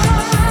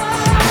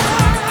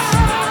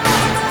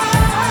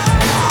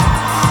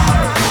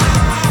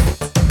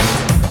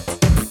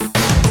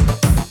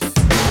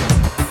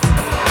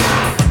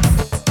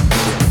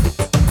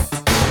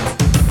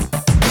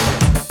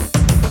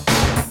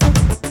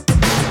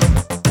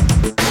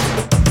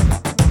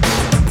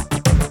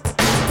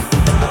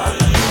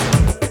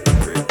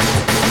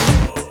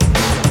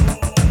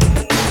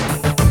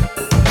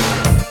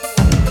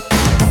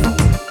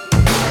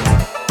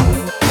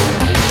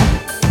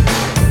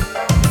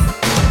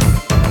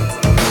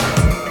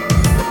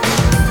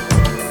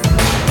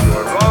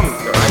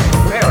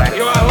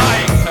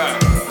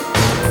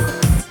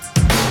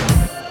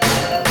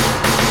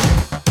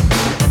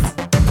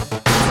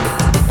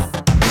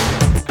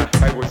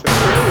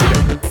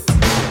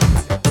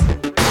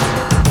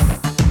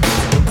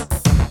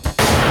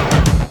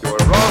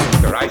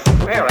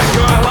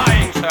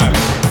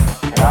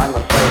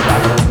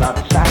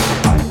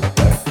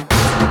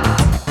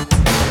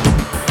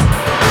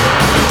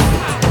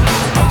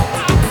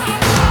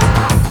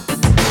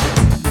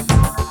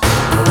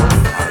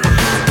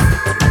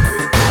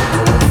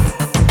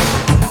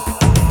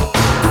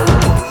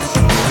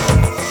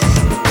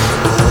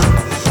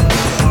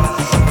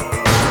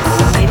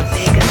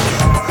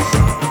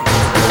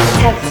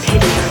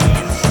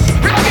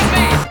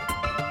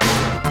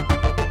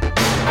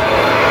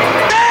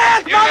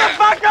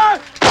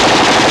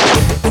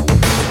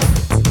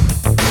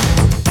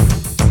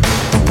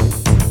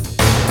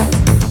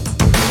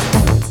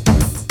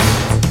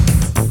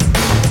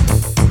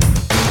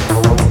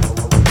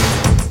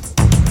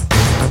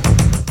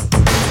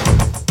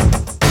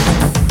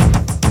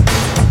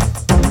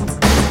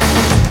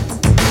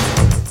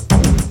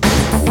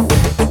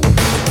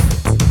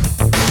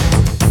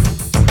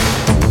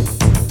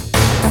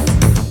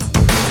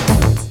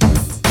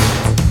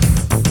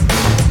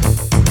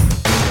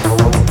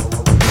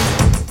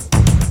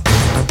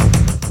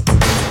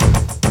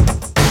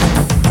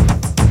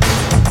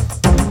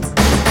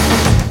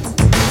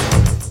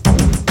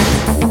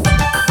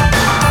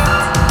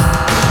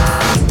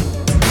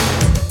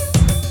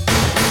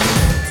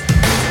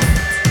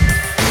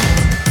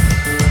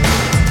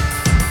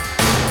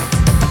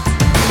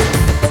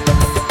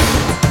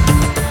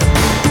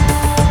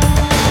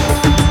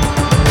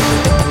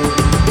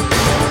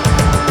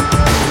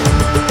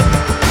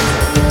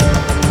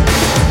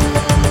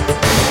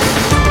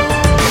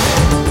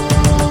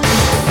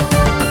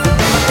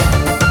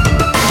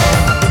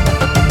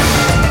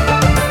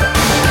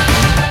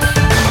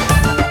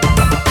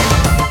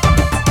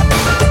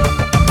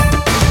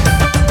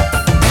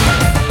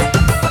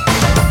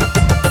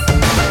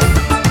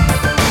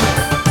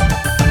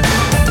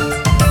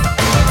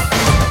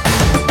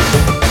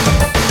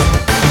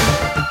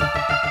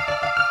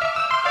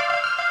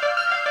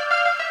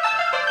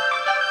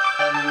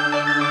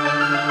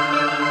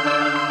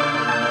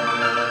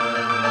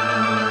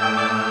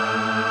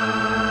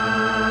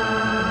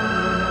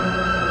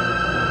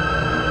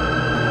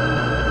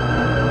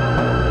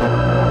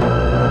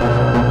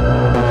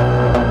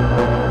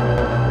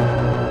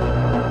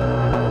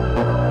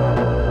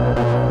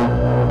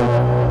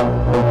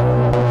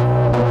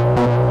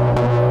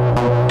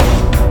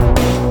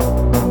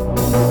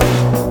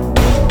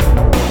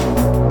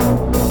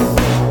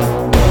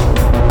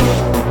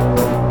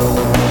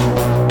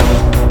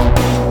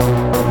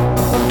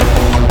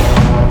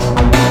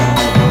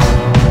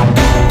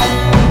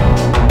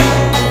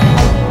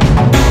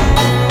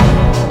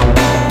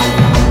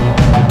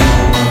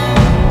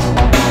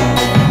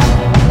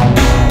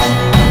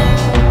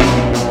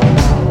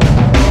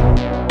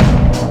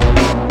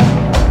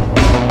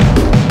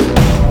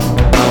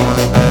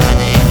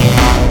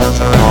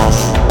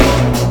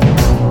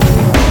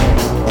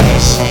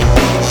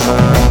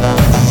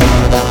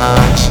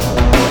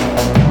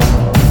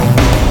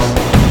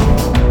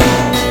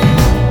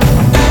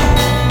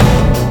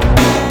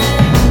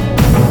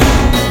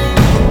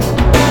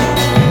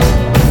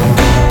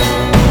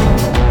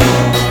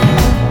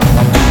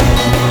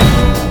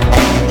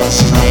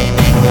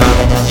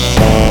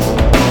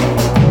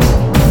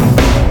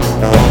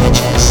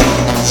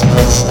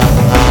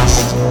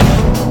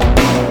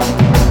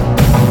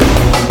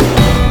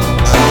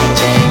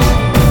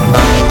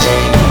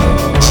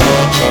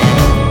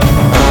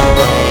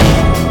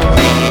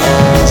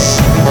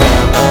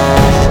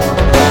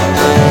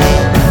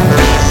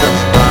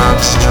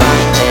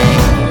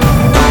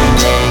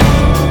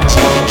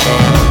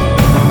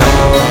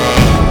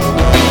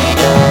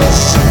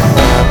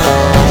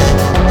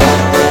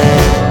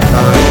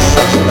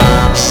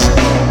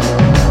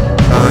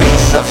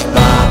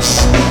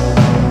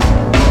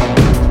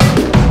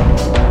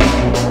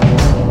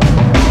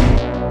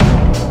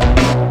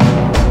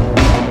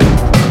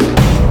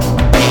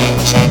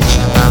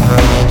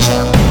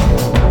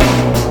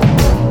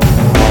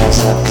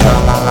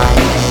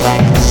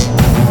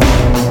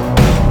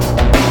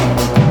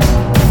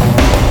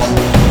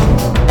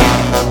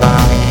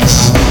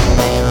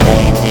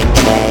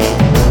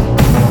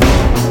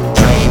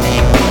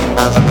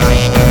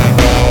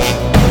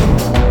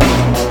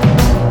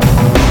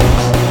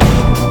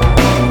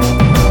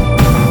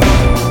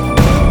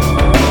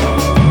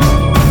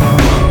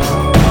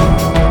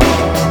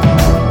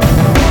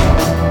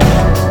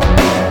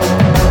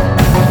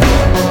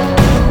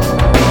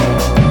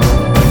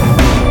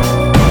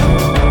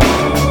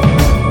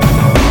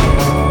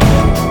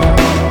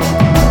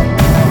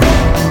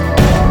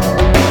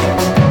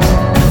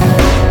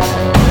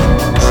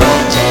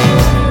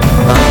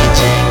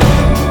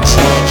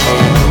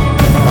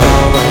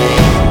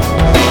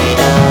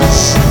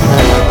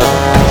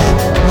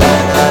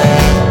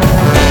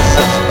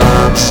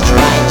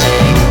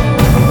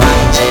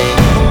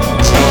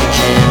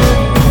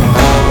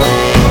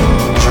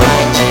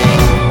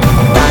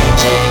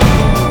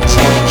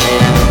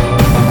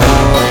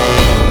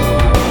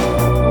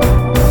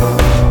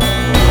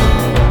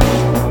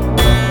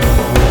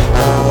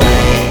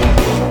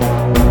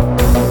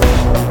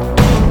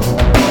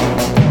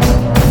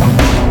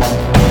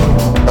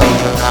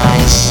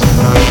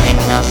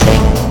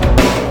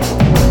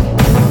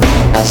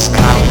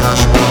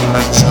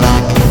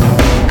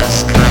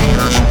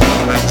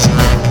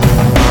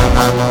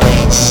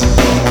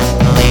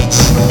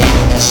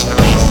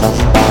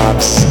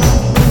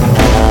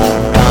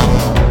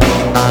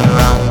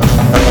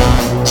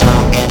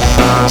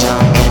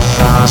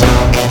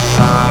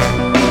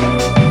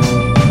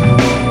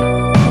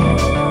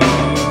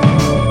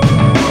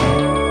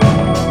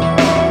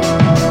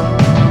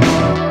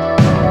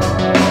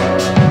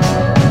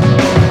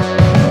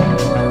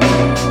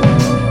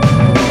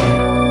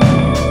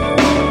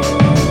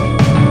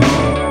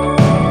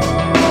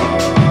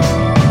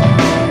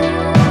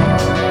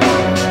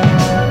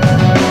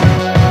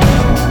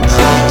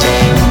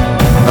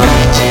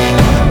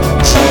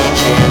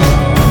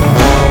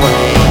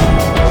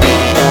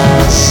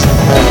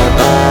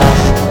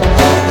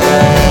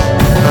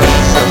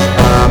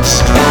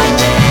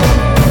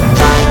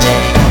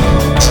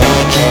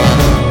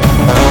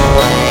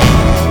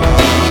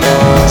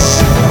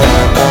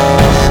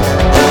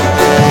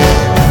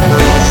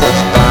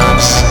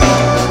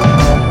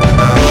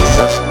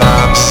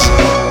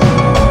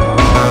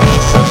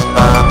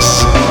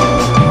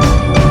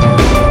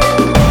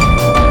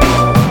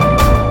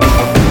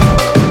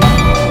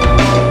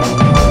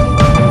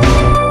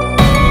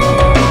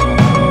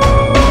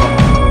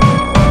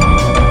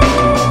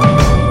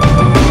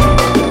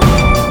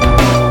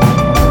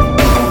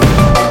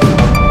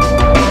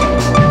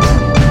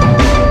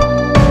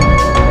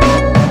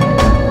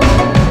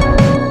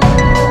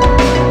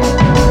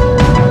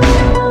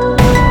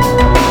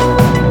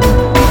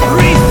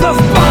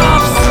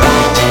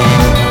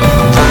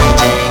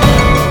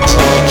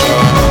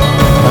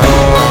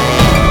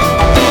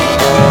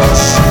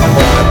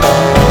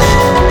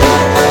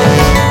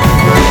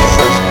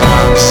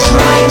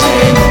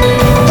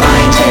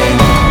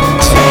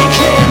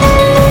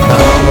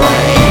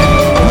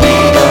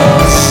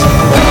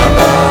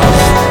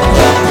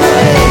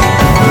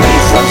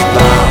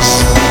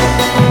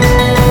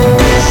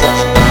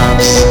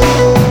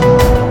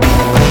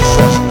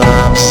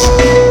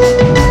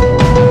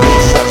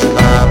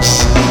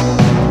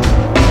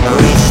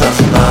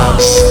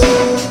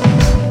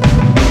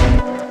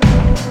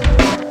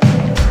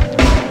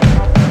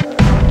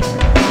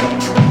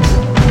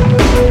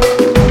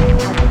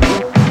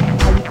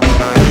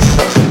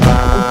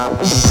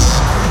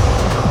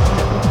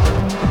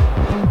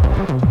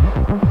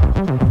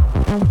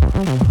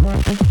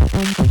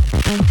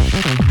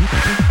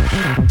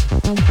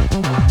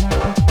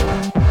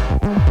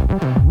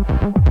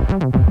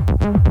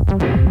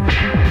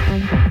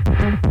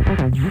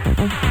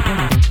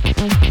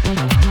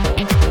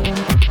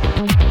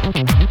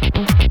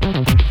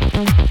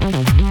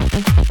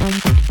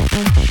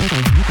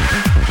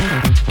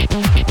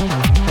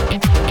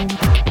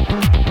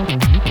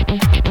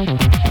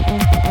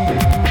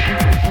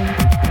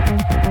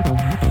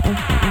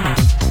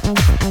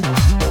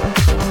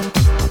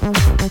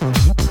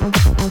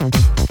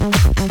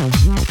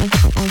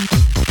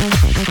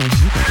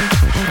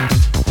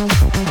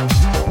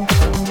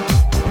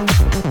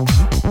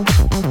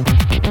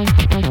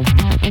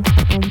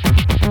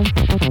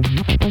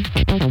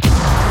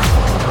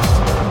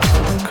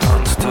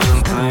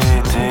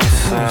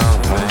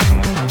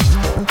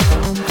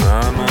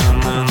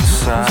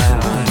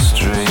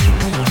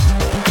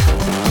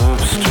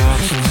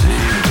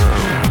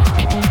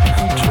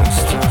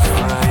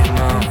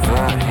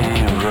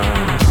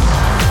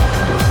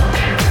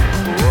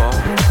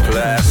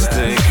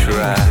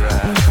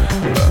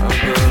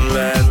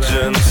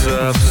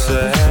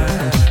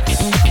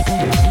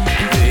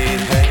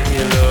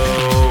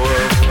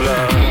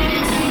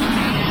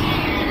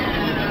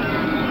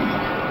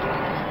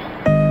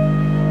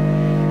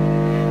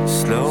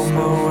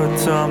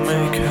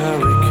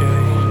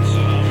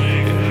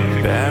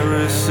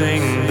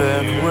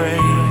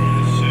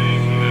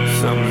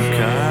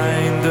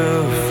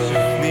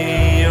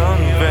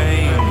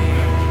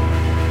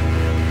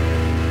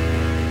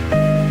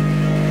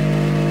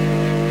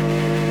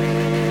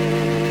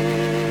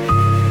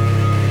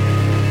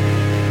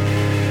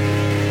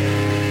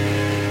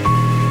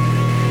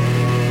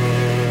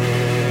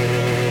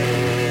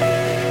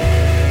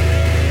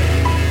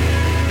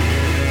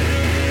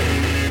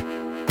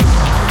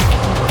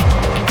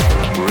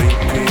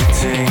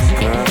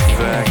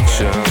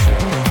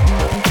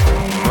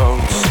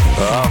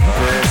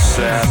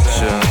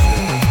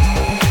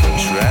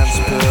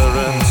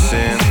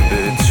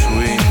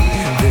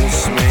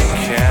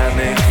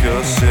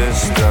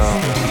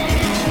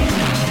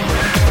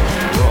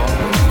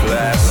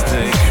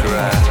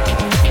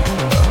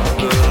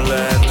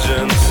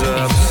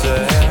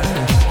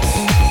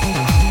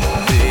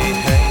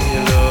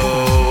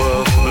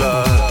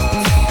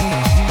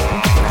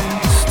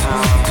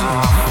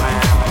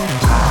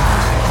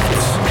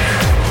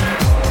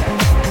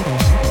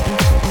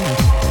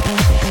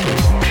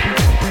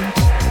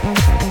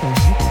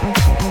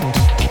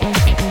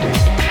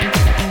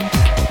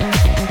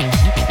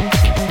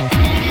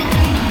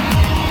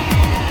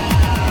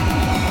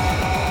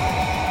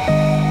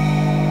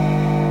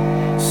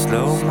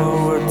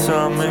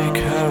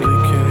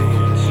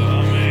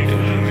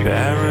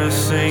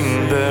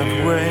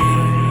 that way.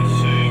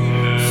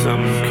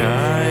 Some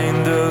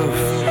kind of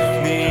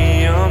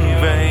neon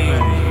vein.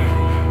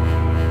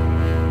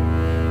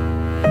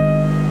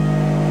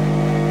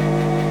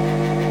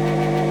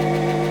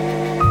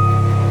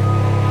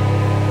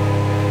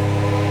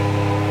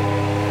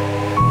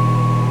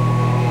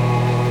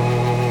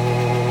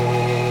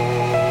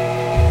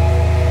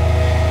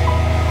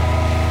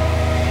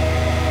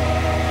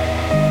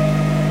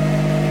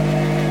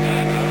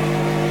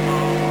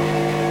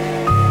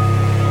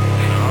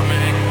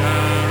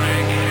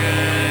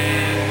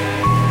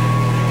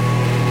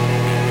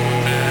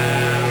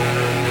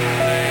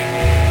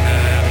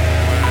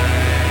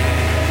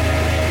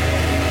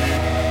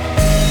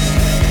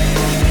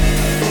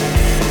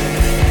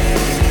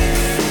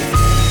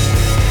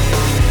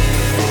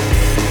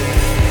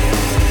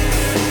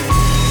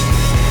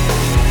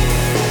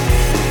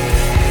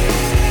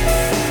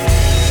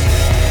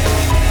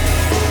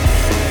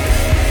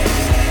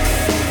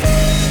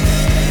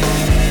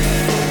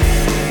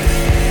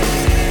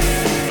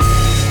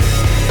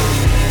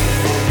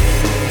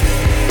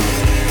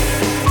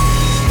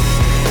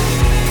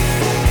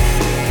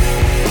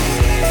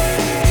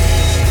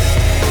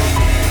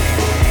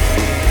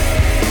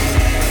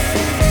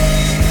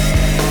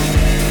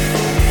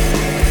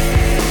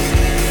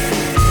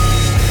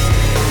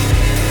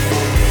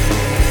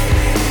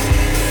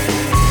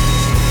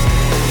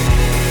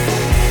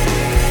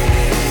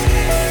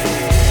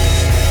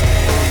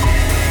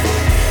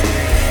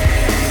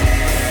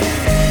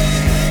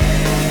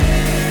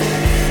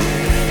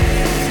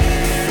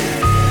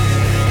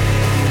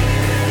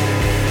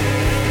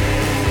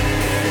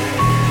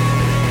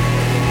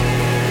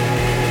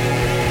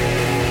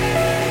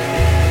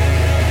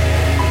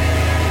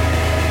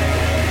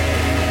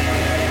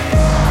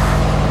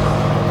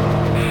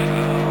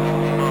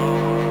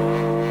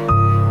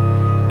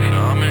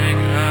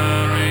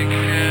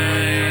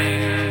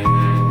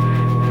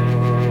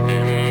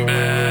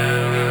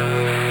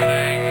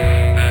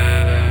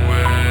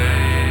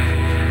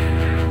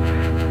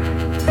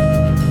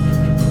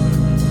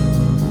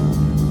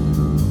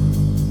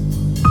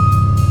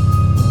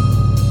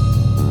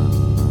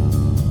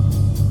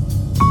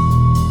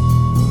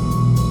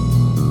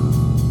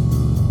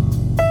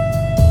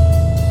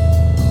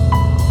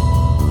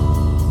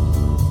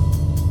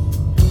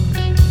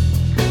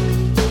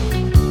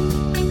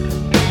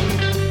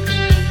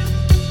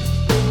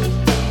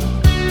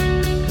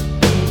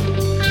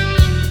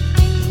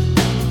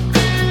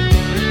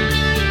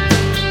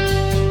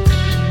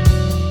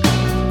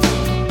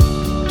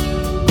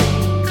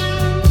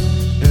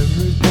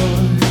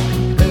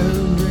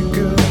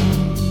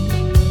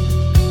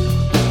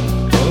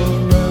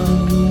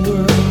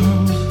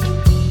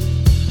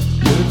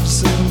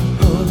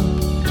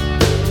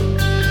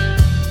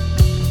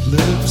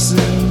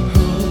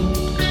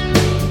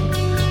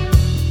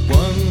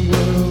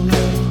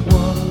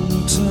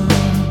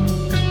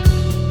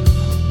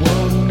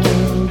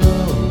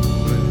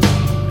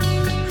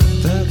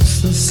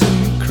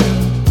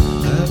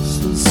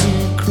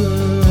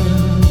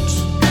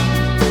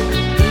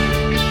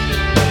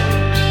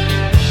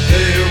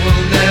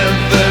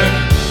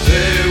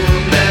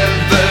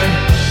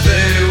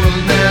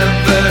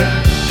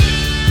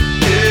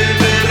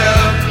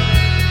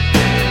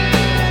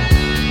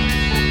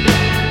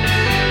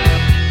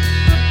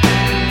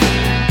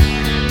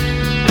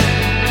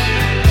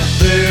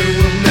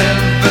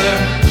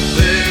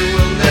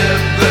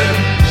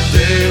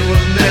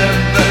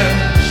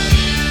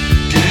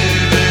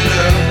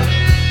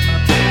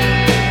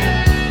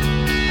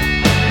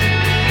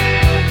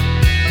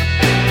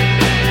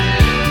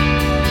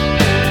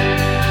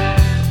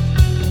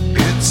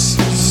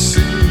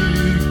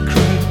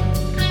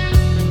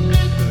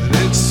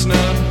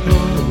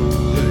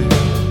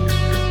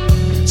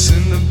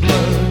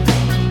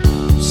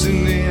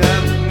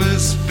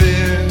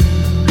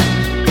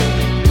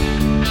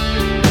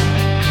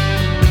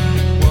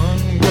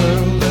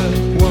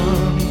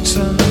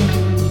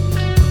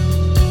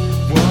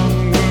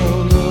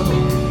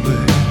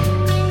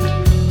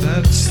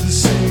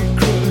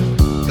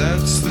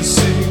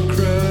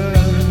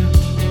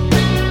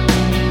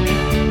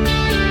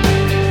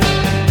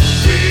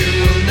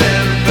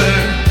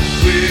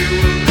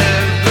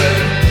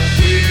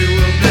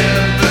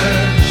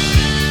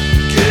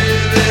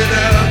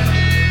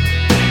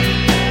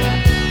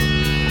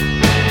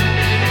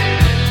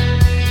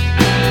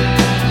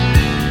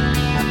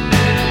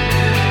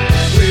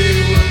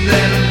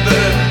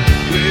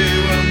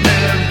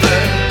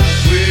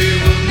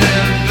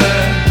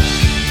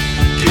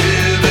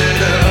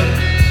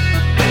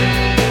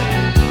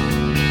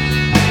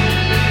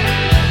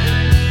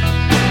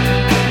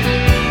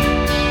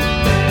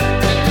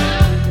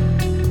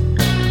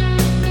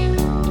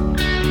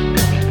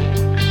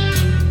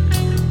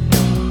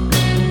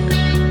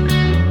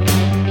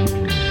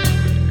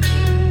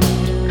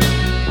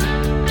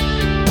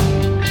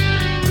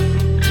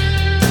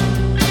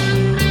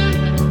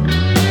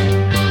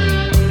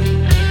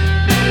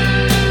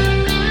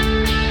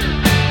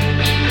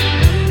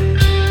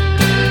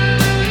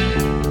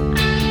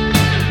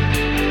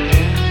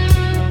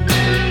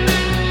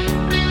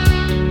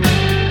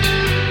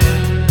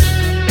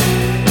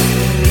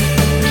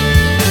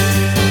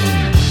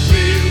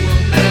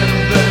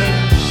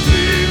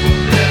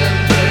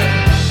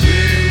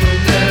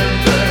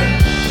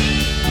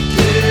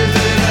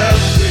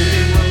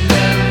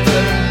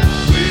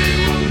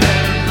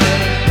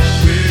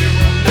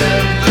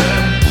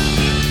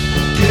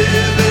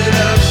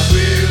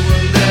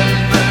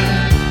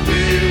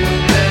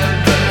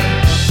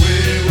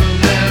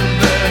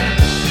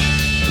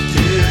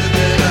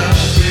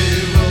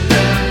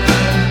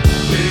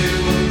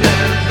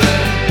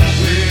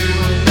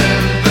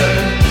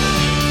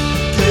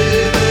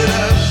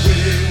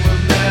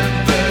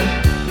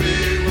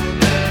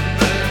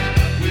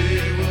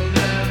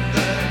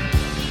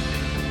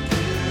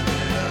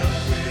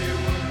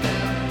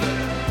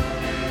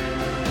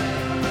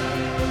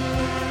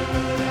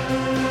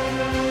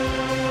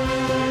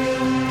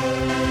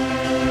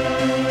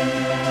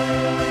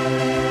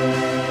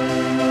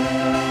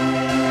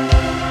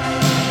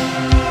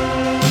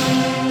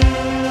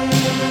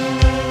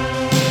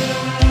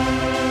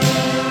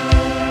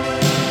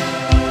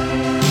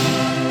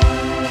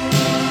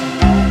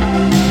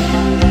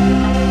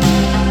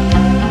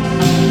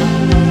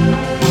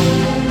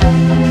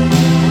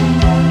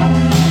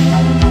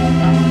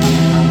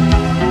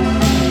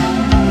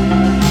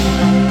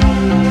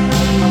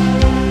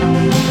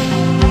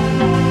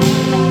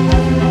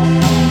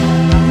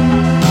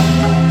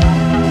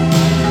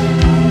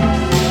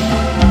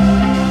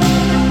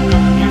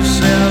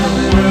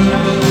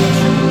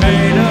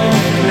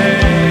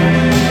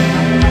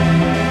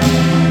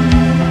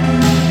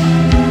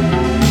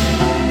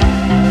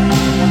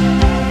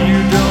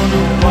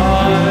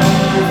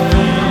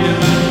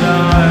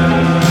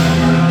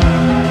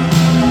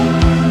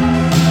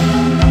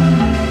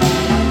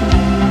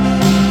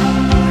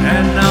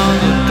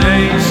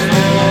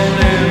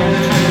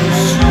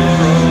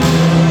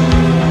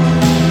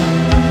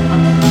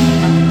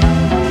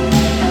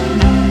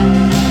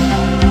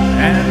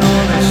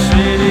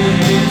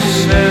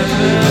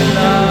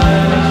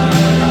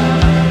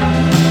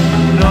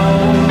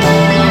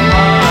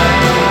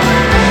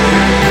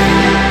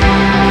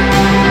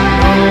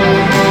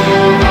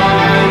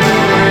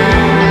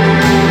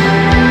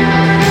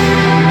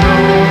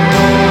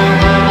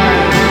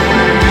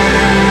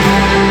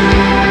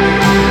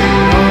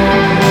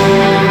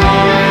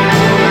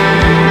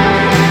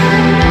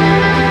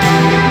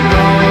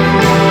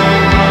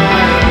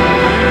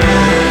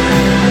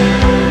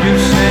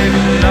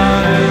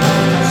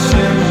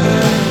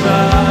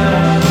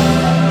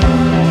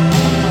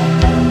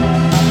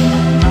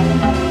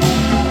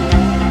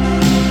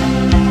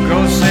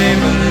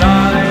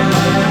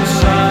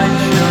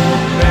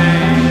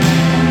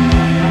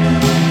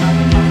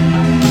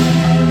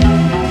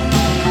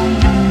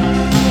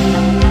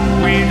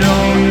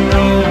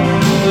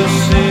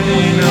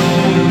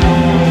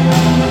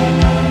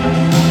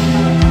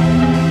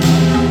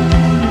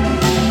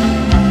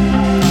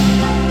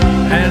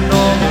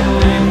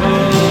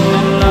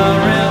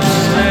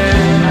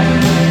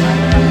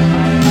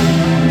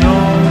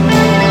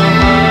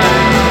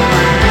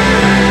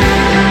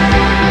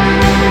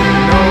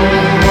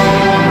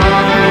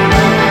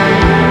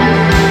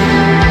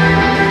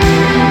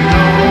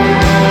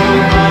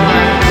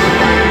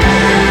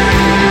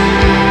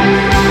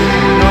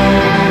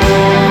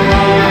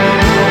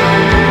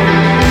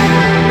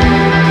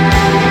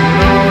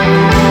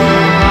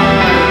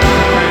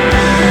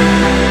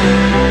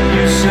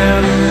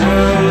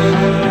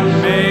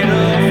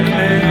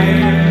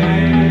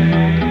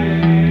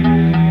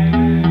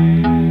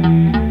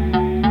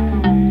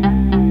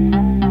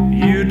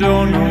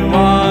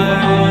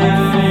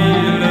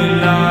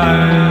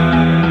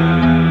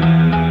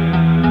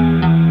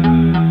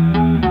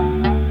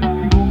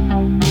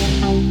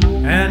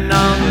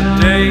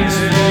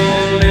 me.